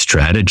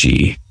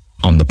strategy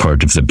on the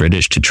part of the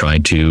British to try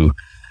to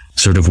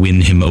sort of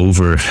win him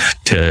over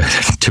to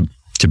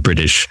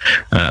British,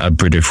 a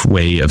British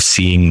way of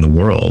seeing the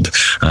world,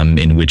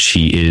 in which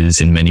he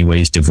is in many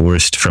ways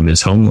divorced from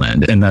his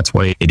homeland. And that's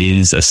why it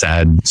is a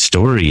sad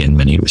story in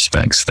many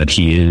respects, that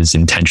he is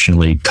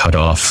intentionally cut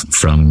off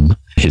from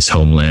his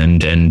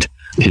homeland and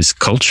his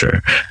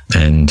culture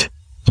and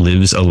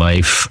lives a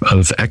life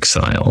of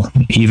exile.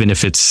 Even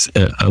if it's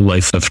a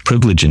life of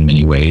privilege in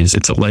many ways,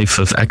 it's a life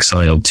of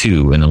exile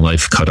too, and a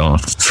life cut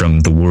off from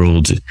the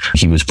world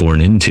he was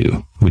born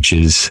into, which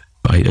is,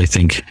 I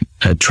think,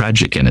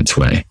 tragic in its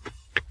way.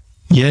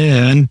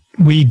 Yeah, and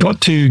we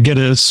got to get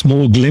a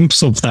small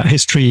glimpse of that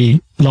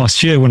history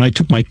last year when I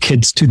took my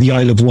kids to the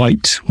Isle of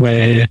Wight,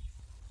 where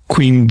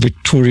Queen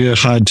Victoria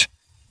had,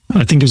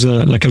 I think it was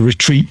like a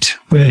retreat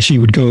where she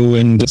would go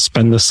and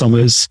spend the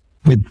summers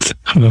with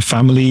her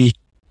family.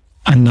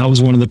 And that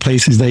was one of the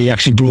places they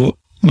actually brought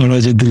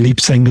Maharaja Dalip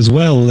Singh as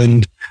well.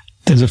 And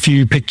there's a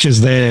few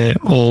pictures there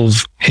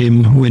of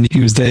him when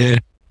he was there.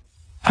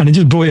 And it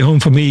just brought it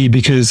home for me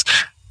because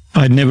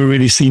I'd never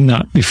really seen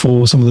that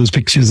before, some of those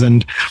pictures,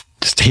 and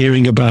just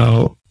hearing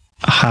about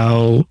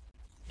how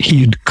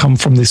he'd come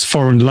from this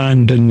foreign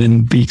land and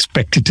then be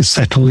expected to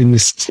settle in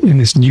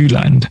this new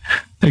land.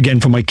 Again,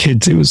 for my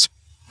kids, it was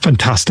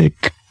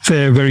fantastic.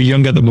 They're very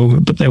young at the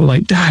moment, but they were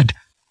like, "Dad,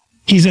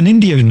 he's an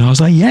Indian." And I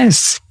was like,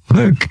 "Yes,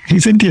 look,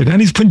 he's Indian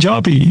and he's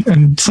Punjabi."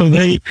 And so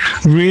they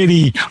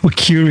really were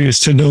curious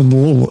to know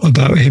more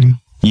about him.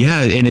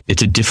 Yeah, and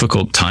it's a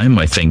difficult time,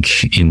 I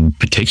think, in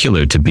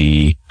particular, to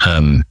be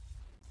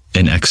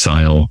in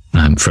exile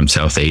from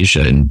South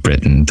Asia in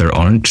Britain. There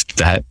aren't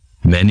that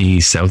many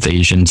South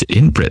Asians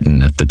in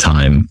Britain at the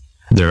time.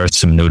 There are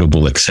some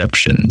notable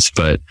exceptions,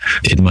 but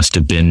it must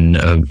have been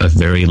a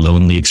very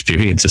lonely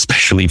experience,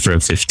 especially for a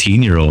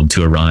 15-year-old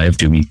to arrive,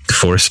 to be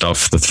forced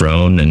off the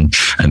throne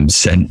and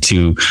sent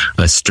to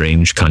a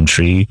strange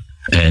country,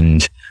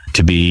 and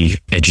to be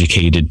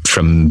educated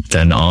from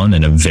then on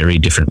in a very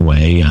different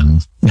way,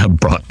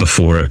 brought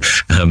before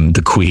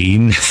the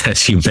Queen,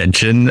 as you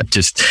mentioned.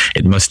 Just,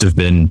 it must have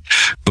been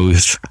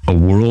both a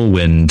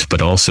whirlwind,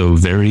 but also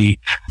very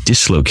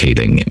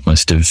dislocating. It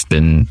must have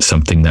been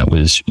something that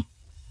was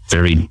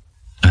very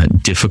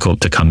difficult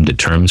to come to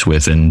terms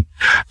with, and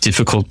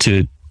difficult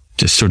to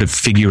sort of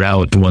figure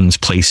out one's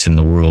place in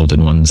the world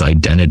and one's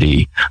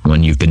identity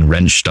when you've been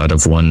wrenched out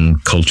of one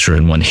culture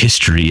and one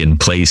history and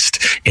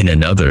placed in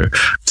another,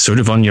 sort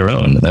of on your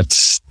own.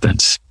 That's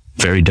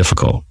very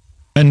difficult.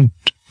 And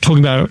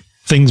talking about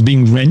things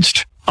being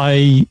wrenched,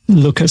 I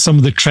look at some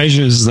of the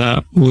treasures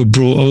that were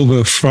brought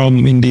over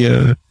from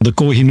India. The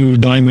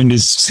Kohinoor diamond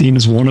is seen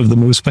as one of the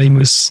most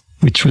famous,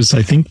 which was,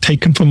 I think,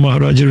 taken from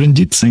Maharaja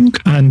Ranjit Singh,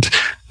 and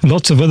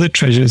lots of other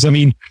treasures. I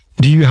mean,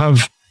 do you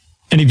have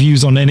any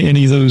views on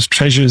any of those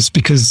treasures?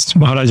 Because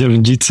Maharaja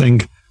Ranjit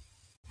Singh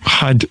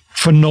had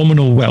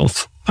phenomenal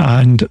wealth,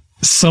 and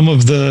some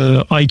of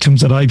the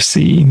items that I've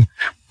seen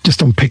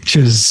just on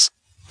pictures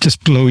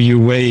just blow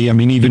you away. I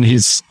mean, even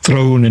his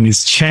throne and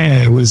his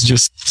chair was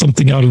just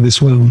something out of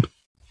this world.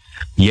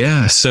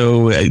 Yeah.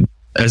 So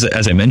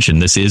as I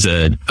mentioned, this is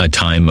a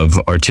time of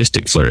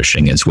artistic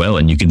flourishing as well.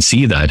 And you can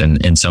see that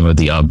in some of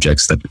the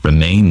objects that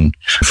remain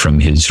from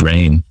his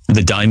reign.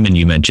 The diamond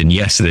you mentioned,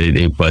 yes,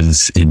 it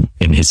was in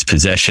his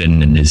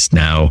possession and is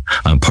now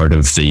part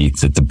of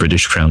the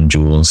British crown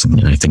jewels.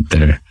 And I think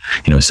there,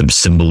 some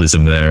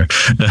symbolism there,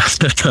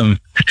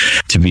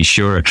 to be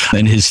sure.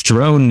 And his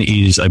throne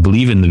is, I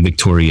believe, in the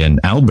Victoria and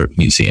Albert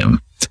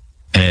Museum.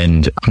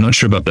 And I'm not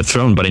sure about the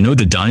throne, but I know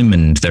the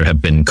diamond, there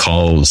have been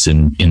calls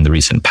in the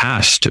recent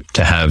past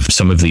to have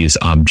some of these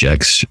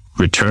objects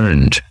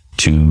returned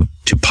to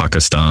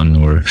Pakistan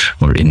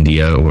or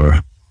India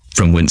or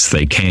from whence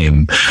they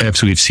came.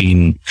 Perhaps we've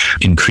seen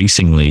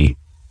increasingly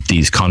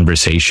these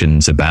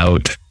conversations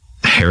about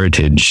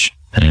heritage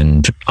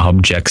and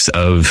objects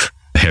of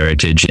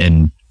heritage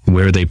and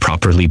where they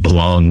properly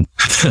belong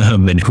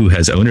and who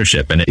has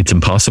ownership. And it's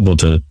impossible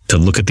to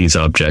look at these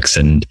objects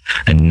and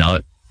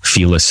not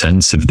feel a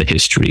sense of the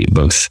history,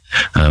 both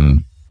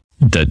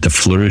the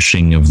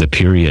flourishing of the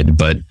period,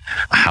 but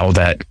how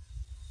that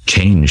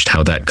changed,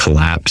 how that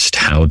collapsed,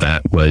 how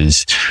that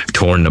was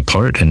torn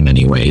apart in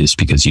many ways,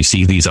 because you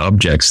see these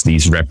objects,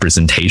 these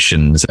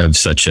representations of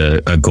such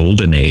a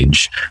golden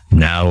age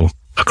now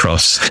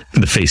across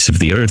the face of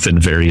the earth in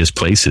various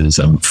places,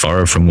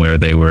 far from where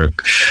they were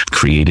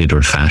created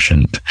or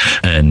fashioned.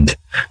 And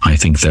I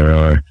think there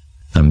are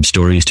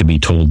stories to be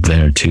told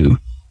there too.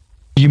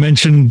 You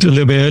mentioned a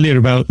little bit earlier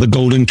about the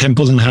Golden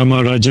Temples and how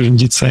Maharaja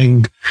Ranjit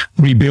Singh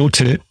rebuilt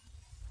it.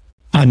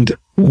 And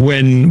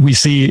when we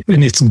see it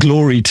in its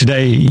glory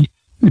today,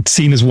 it's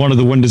seen as one of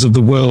the wonders of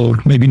the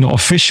world, maybe not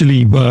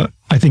officially, but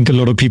I think a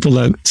lot of people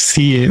that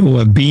see it or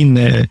have been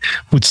there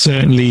would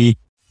certainly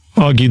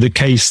argue the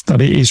case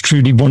that it is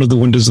truly one of the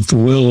wonders of the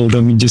world.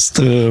 I mean, just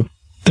the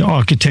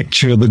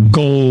architecture, the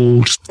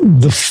gold,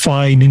 the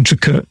fine,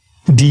 intricate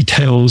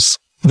details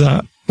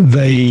that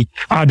they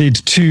added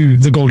to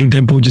the Golden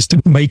Temple just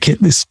to make it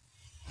this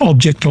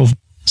object of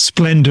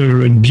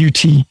splendor and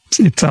beauty.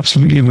 It's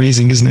absolutely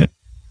amazing, isn't it?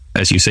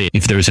 As you say,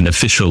 if there's an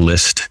official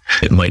list,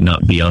 it might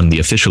not be on the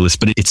official list,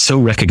 but it's so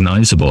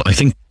recognizable. I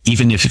think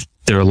even if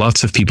there are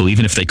lots of people,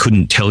 even if they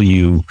couldn't tell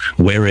you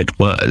where it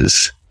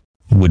was,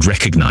 would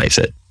recognize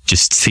it.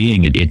 Just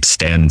seeing it, it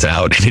stands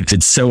out.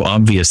 It's so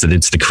obvious that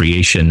it's the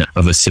creation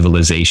of a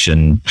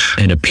civilization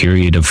in a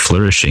period of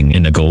flourishing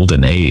in a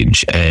golden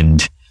age.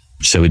 And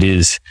so it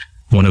is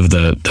one of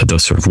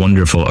those sort of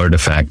wonderful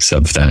artifacts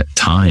of that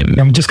time.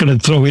 I'm just going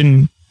to throw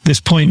in this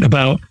point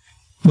about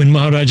when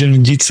Maharaja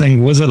Ranjit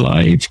Singh was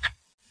alive,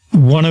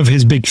 one of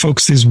his big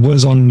focuses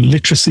was on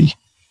literacy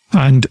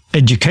and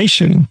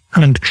education.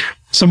 And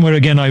somewhere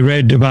again, I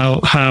read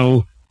about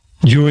how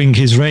during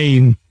his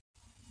reign,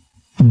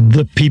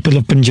 the people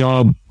of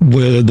Punjab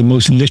were the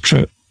most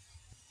literate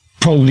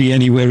probably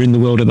anywhere in the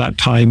world at that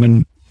time.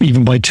 And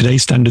even by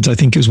today's standards, I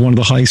think it was one of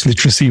the highest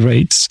literacy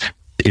rates.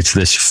 It's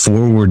this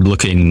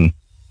forward-looking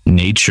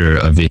nature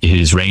of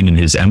his reign and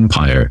his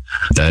empire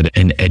that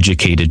an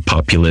educated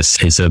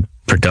populace is a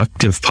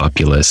productive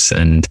populace,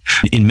 and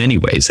in many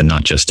ways, and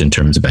not just in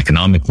terms of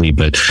economically,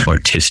 but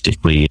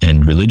artistically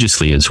and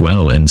religiously as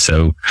well. And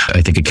so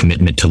I think a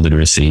commitment to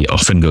literacy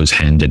often goes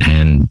hand in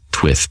hand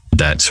with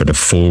that sort of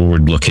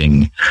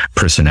forward-looking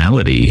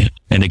personality.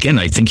 And again,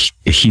 I think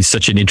he's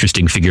such an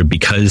interesting figure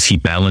because he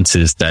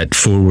balances that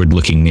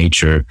forward-looking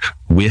nature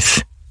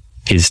with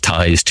his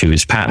ties to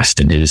his past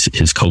and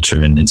his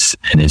culture and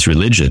his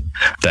religion,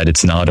 that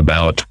it's not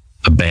about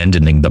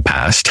abandoning the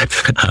past.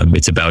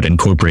 It's about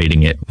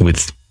incorporating it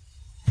with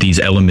these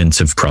elements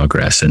of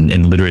progress.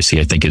 And literacy,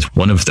 I think, is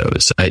one of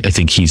those. I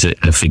think he's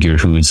a figure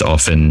who is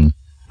often,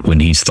 when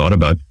he's thought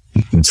about,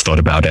 it's thought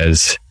about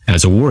as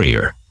a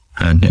warrior.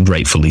 And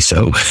rightfully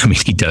so. I mean,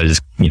 he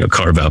does,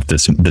 carve out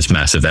this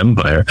massive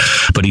empire,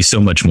 but he's so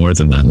much more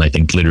than that. And I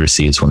think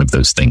literacy is one of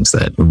those things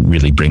that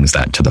really brings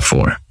that to the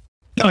fore.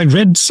 I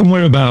read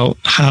somewhere about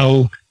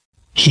how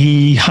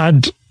he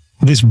had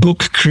this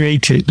book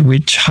created,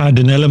 which had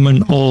an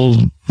element of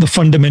the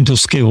fundamental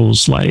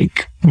skills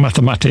like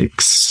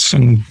mathematics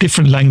and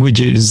different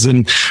languages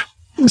and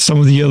some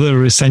of the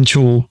other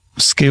essential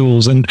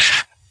skills. And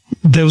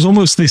there was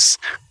almost this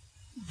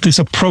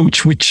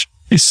approach, which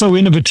is so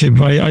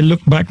innovative. I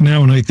look back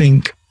now and I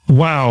think,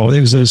 wow,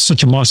 it was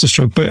such a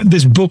masterstroke. But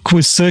this book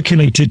was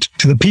circulated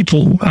to the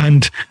people,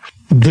 and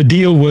the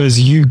deal was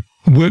you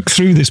work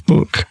through this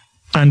book,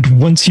 and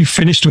once you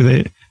finished with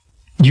it,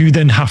 you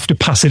then have to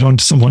pass it on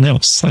to someone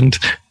else. And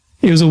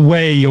it was a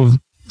way of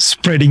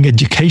spreading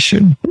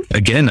education.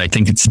 Again, I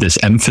think it's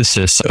this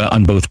emphasis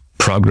on both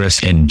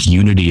progress and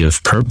unity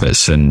of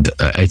purpose. And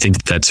I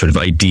think that sort of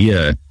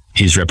idea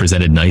is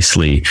represented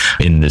nicely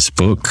in this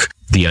book.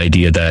 The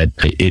idea that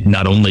it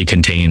not only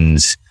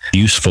contains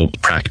useful,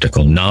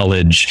 practical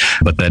knowledge,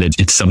 but that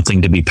it's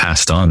something to be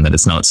passed on, that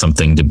it's not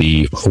something to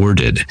be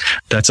hoarded.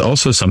 That's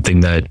also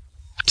something that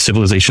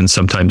civilizations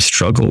sometimes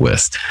struggle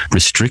with,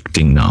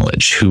 restricting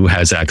knowledge. Who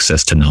has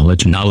access to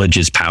knowledge? Knowledge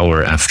is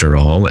power, after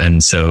all.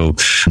 And so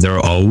there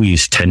are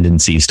always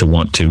tendencies to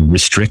want to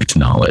restrict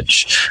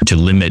knowledge, to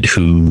limit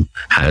who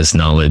has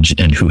knowledge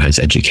and who has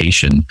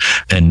education.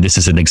 And this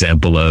is an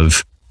example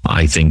of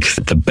I think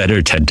the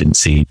better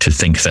tendency to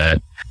think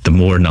that the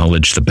more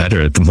knowledge, the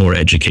better, the more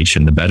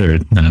education, the better.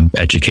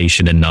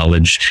 Education and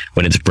knowledge,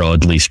 when it's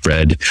broadly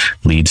spread,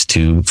 leads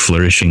to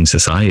flourishing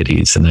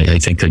societies. And I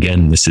think,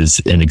 again, this is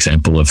an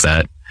example of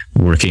that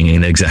working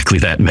in exactly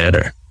that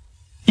manner.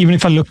 Even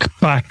if I look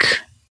back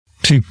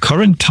to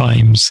current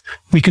times,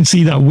 we can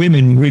see that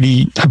women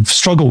really have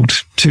struggled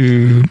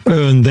to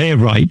earn their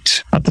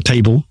right at the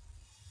table.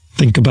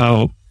 Think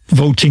about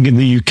voting in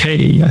the UK.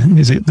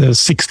 Is it the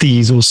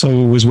 60s or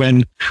so was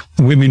when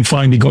women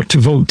finally got to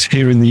vote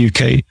here in the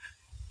UK.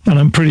 And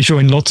I'm pretty sure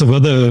in lots of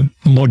other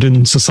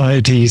modern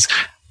societies,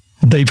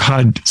 they've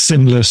had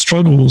similar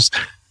struggles.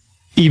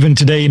 Even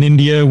today in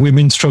India,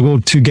 women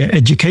struggled to get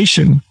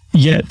education.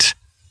 Yet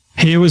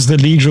here was the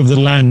leader of the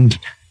land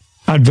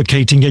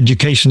advocating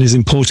education is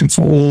important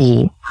for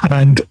all,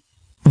 and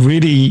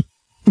really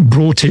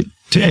brought it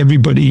to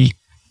everybody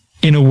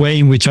in a way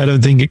in which I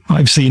don't think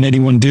I've seen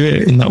anyone do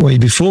it in that way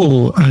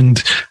before.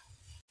 And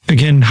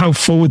again, how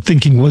forward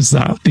thinking was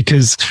that?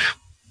 Because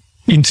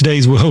in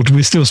today's world,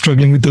 we're still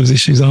struggling with those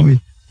issues, aren't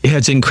we? Yeah,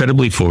 it's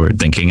incredibly forward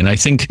thinking. And I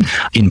think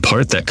in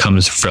part that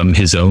comes from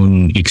his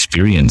own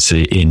experience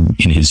in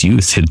his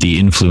youth. The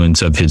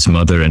influence of his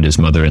mother and his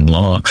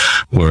mother-in-law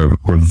were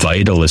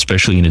vital,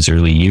 especially in his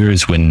early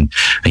years when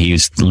he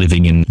was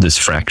living in this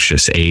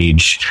fractious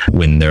age,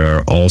 when there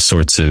are all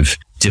sorts of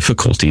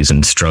difficulties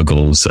and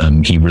struggles.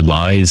 He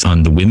relies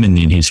on the women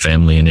in his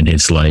family and in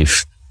his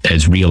life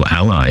as real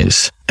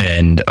allies.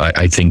 And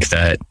I think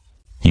that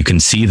you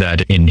can see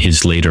that in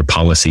his later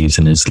policies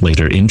and his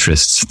later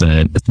interests,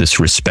 that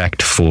this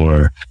respect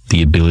for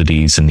the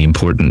abilities and the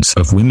importance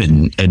of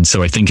women. And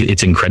so I think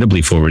it's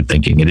incredibly forward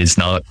thinking. It is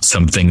not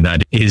something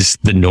that is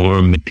the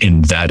norm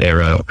in that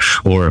era,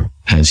 or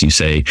as you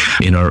say,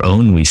 in our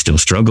own, we still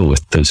struggle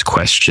with those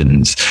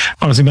questions.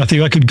 Honestly,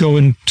 Matthew, I could go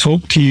and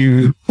talk to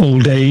you all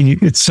day.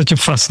 It's such a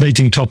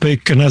fascinating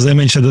topic. And as I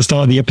mentioned at the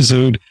start of the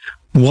episode,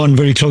 one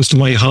very close to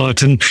my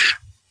heart. And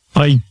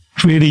I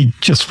really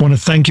just want to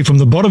thank you from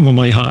the bottom of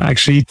my heart,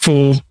 actually,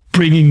 for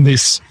bringing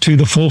this to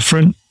the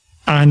forefront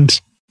and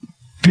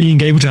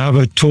being able to have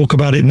a talk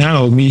about it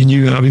now. Me and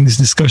you having this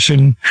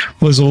discussion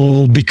was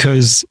all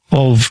because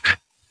of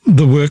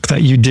the work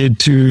that you did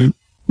to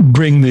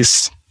bring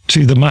this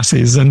to the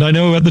masses. And I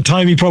know at the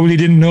time you probably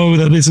didn't know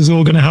that this was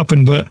all going to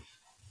happen, but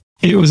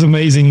it was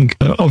amazing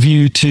of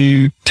you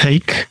to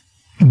take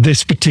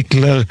this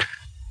particular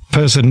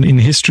person in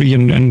history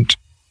and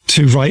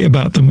to write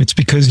about them. It's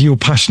because you're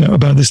passionate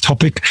about this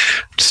topic,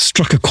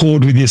 struck a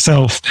chord with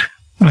yourself,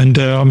 and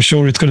I'm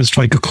sure it's going to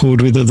strike a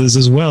chord with others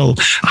as well.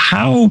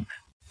 How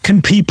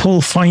can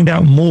people find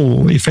out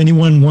more? If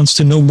anyone wants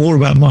to know more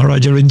about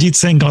Maharaja Ranjit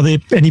Singh, are there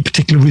any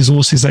particular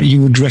resources that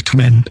you would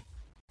recommend?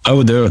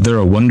 Oh, there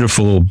are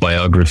wonderful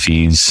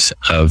biographies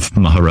of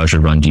Maharaja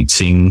Ranjit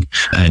Singh,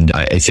 and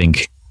I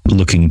think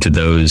looking to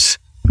those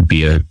would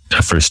be a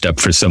first step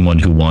for someone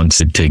who wants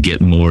to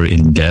get more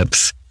in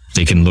depth.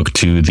 They can look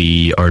to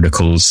the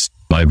articles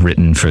I've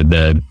written for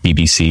the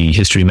BBC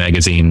history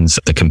magazines,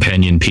 the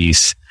companion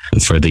piece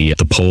for the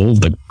poll,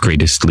 the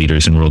greatest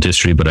leaders in world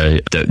history. But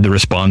the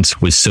response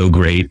was so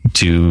great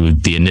to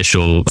the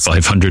initial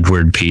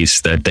 500-word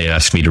piece that they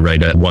asked me to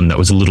write one that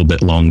was a little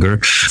bit longer.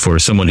 For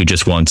someone who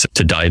just wants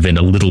to dive in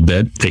a little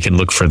bit, they can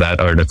look for that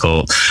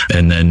article.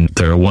 And then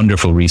there are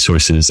wonderful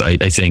resources. I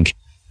think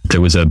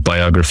there was a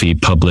biography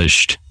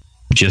published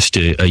just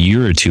a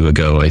year or two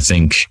ago, I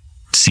think,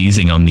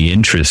 seizing on the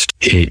interest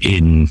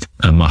in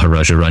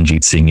Maharaja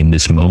Ranjit Singh in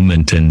this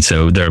moment. And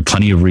so there are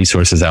plenty of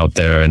resources out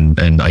there,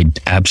 and I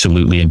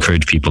absolutely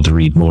encourage people to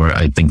read more.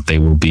 I think they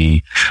will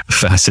be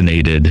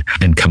fascinated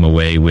and come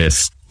away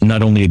with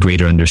not only a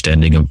greater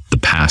understanding of the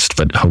past,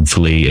 but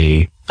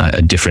hopefully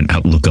a different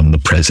outlook on the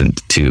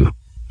present too.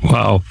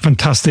 Wow,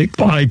 fantastic.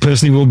 I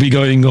personally will be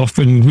going off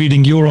and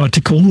reading your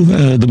article,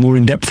 the more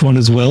in-depth one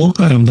as well.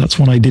 That's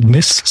one I did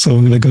miss, so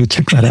I'm going to go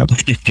check that out.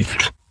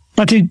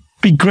 But it'd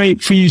be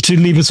great for you to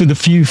leave us with a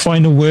few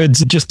final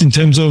words, just in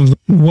terms of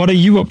what are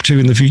you up to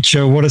in the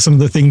future? What are some of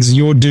the things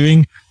you're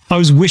doing? I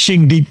was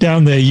wishing deep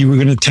down there you were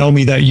going to tell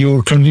me that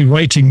you're currently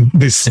writing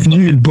this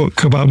new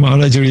book about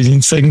Maharaja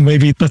Ranjit Singh.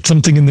 Maybe that's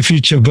something in the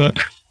future, but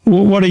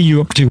what are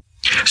you up to?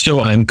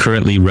 So I'm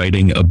currently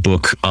writing a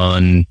book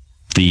on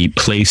the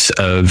place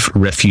of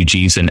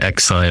refugees and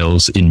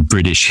exiles in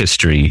British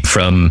history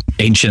from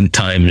ancient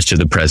times to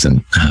the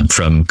present,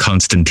 from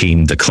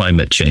Constantine to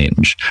climate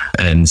change.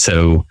 And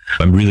so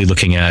I'm really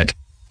looking at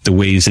the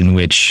ways in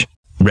which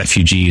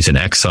refugees and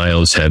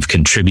exiles have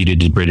contributed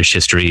to British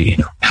history,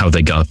 how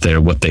they got there,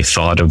 what they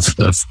thought of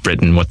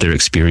Britain, what their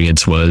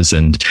experience was,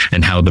 and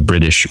how the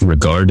British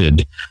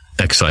regarded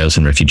exiles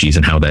and refugees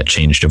and how that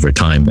changed over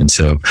time. And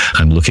so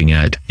I'm looking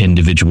at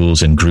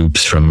individuals and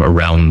groups from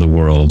around the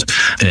world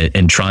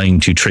and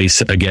trying to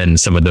trace, again,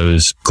 some of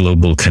those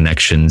global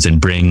connections and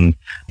bring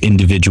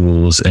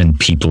individuals and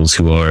peoples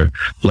who are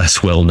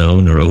less well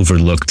known or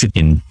overlooked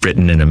in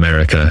Britain and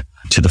America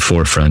to the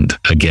forefront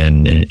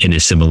again in a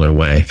similar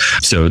way.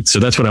 So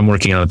that's what I'm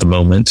working on at the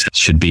moment. It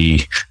should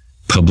be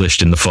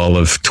published in the fall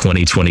of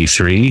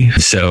 2023.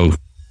 So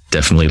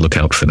definitely look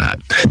out for that.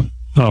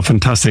 Oh,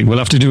 fantastic. We'll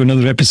have to do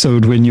another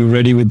episode when you're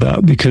ready with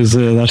that, because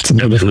that's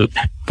another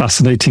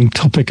fascinating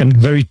topic and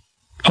very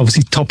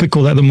obviously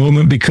topical at the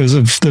moment because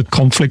of the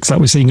conflicts that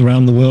we're seeing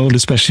around the world,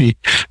 especially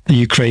the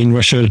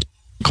Ukraine-Russia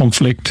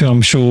conflict.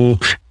 I'm sure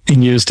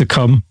in years to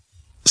come,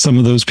 some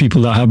of those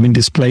people that have been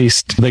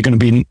displaced, they're going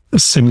to be in a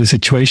similar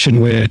situation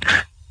where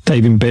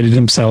they've embedded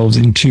themselves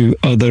into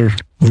other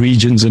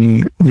regions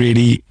and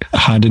really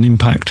had an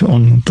impact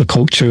on the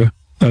culture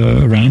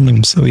around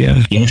them. So,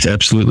 yeah. Yes,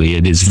 absolutely.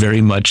 It is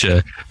very much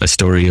a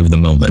story of the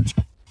moment.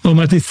 Well,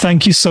 Matthew,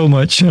 thank you so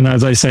much. And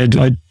as I said,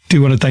 I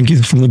do want to thank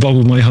you from the bottom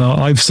of my heart.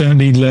 I've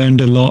certainly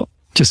learned a lot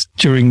just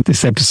during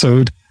this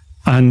episode.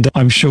 And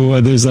I'm sure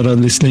others that are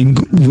listening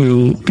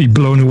will be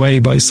blown away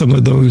by some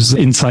of those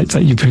insights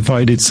that you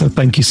provided. So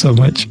thank you so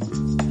much.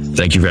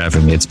 Thank you for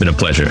having me. It's been a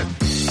pleasure.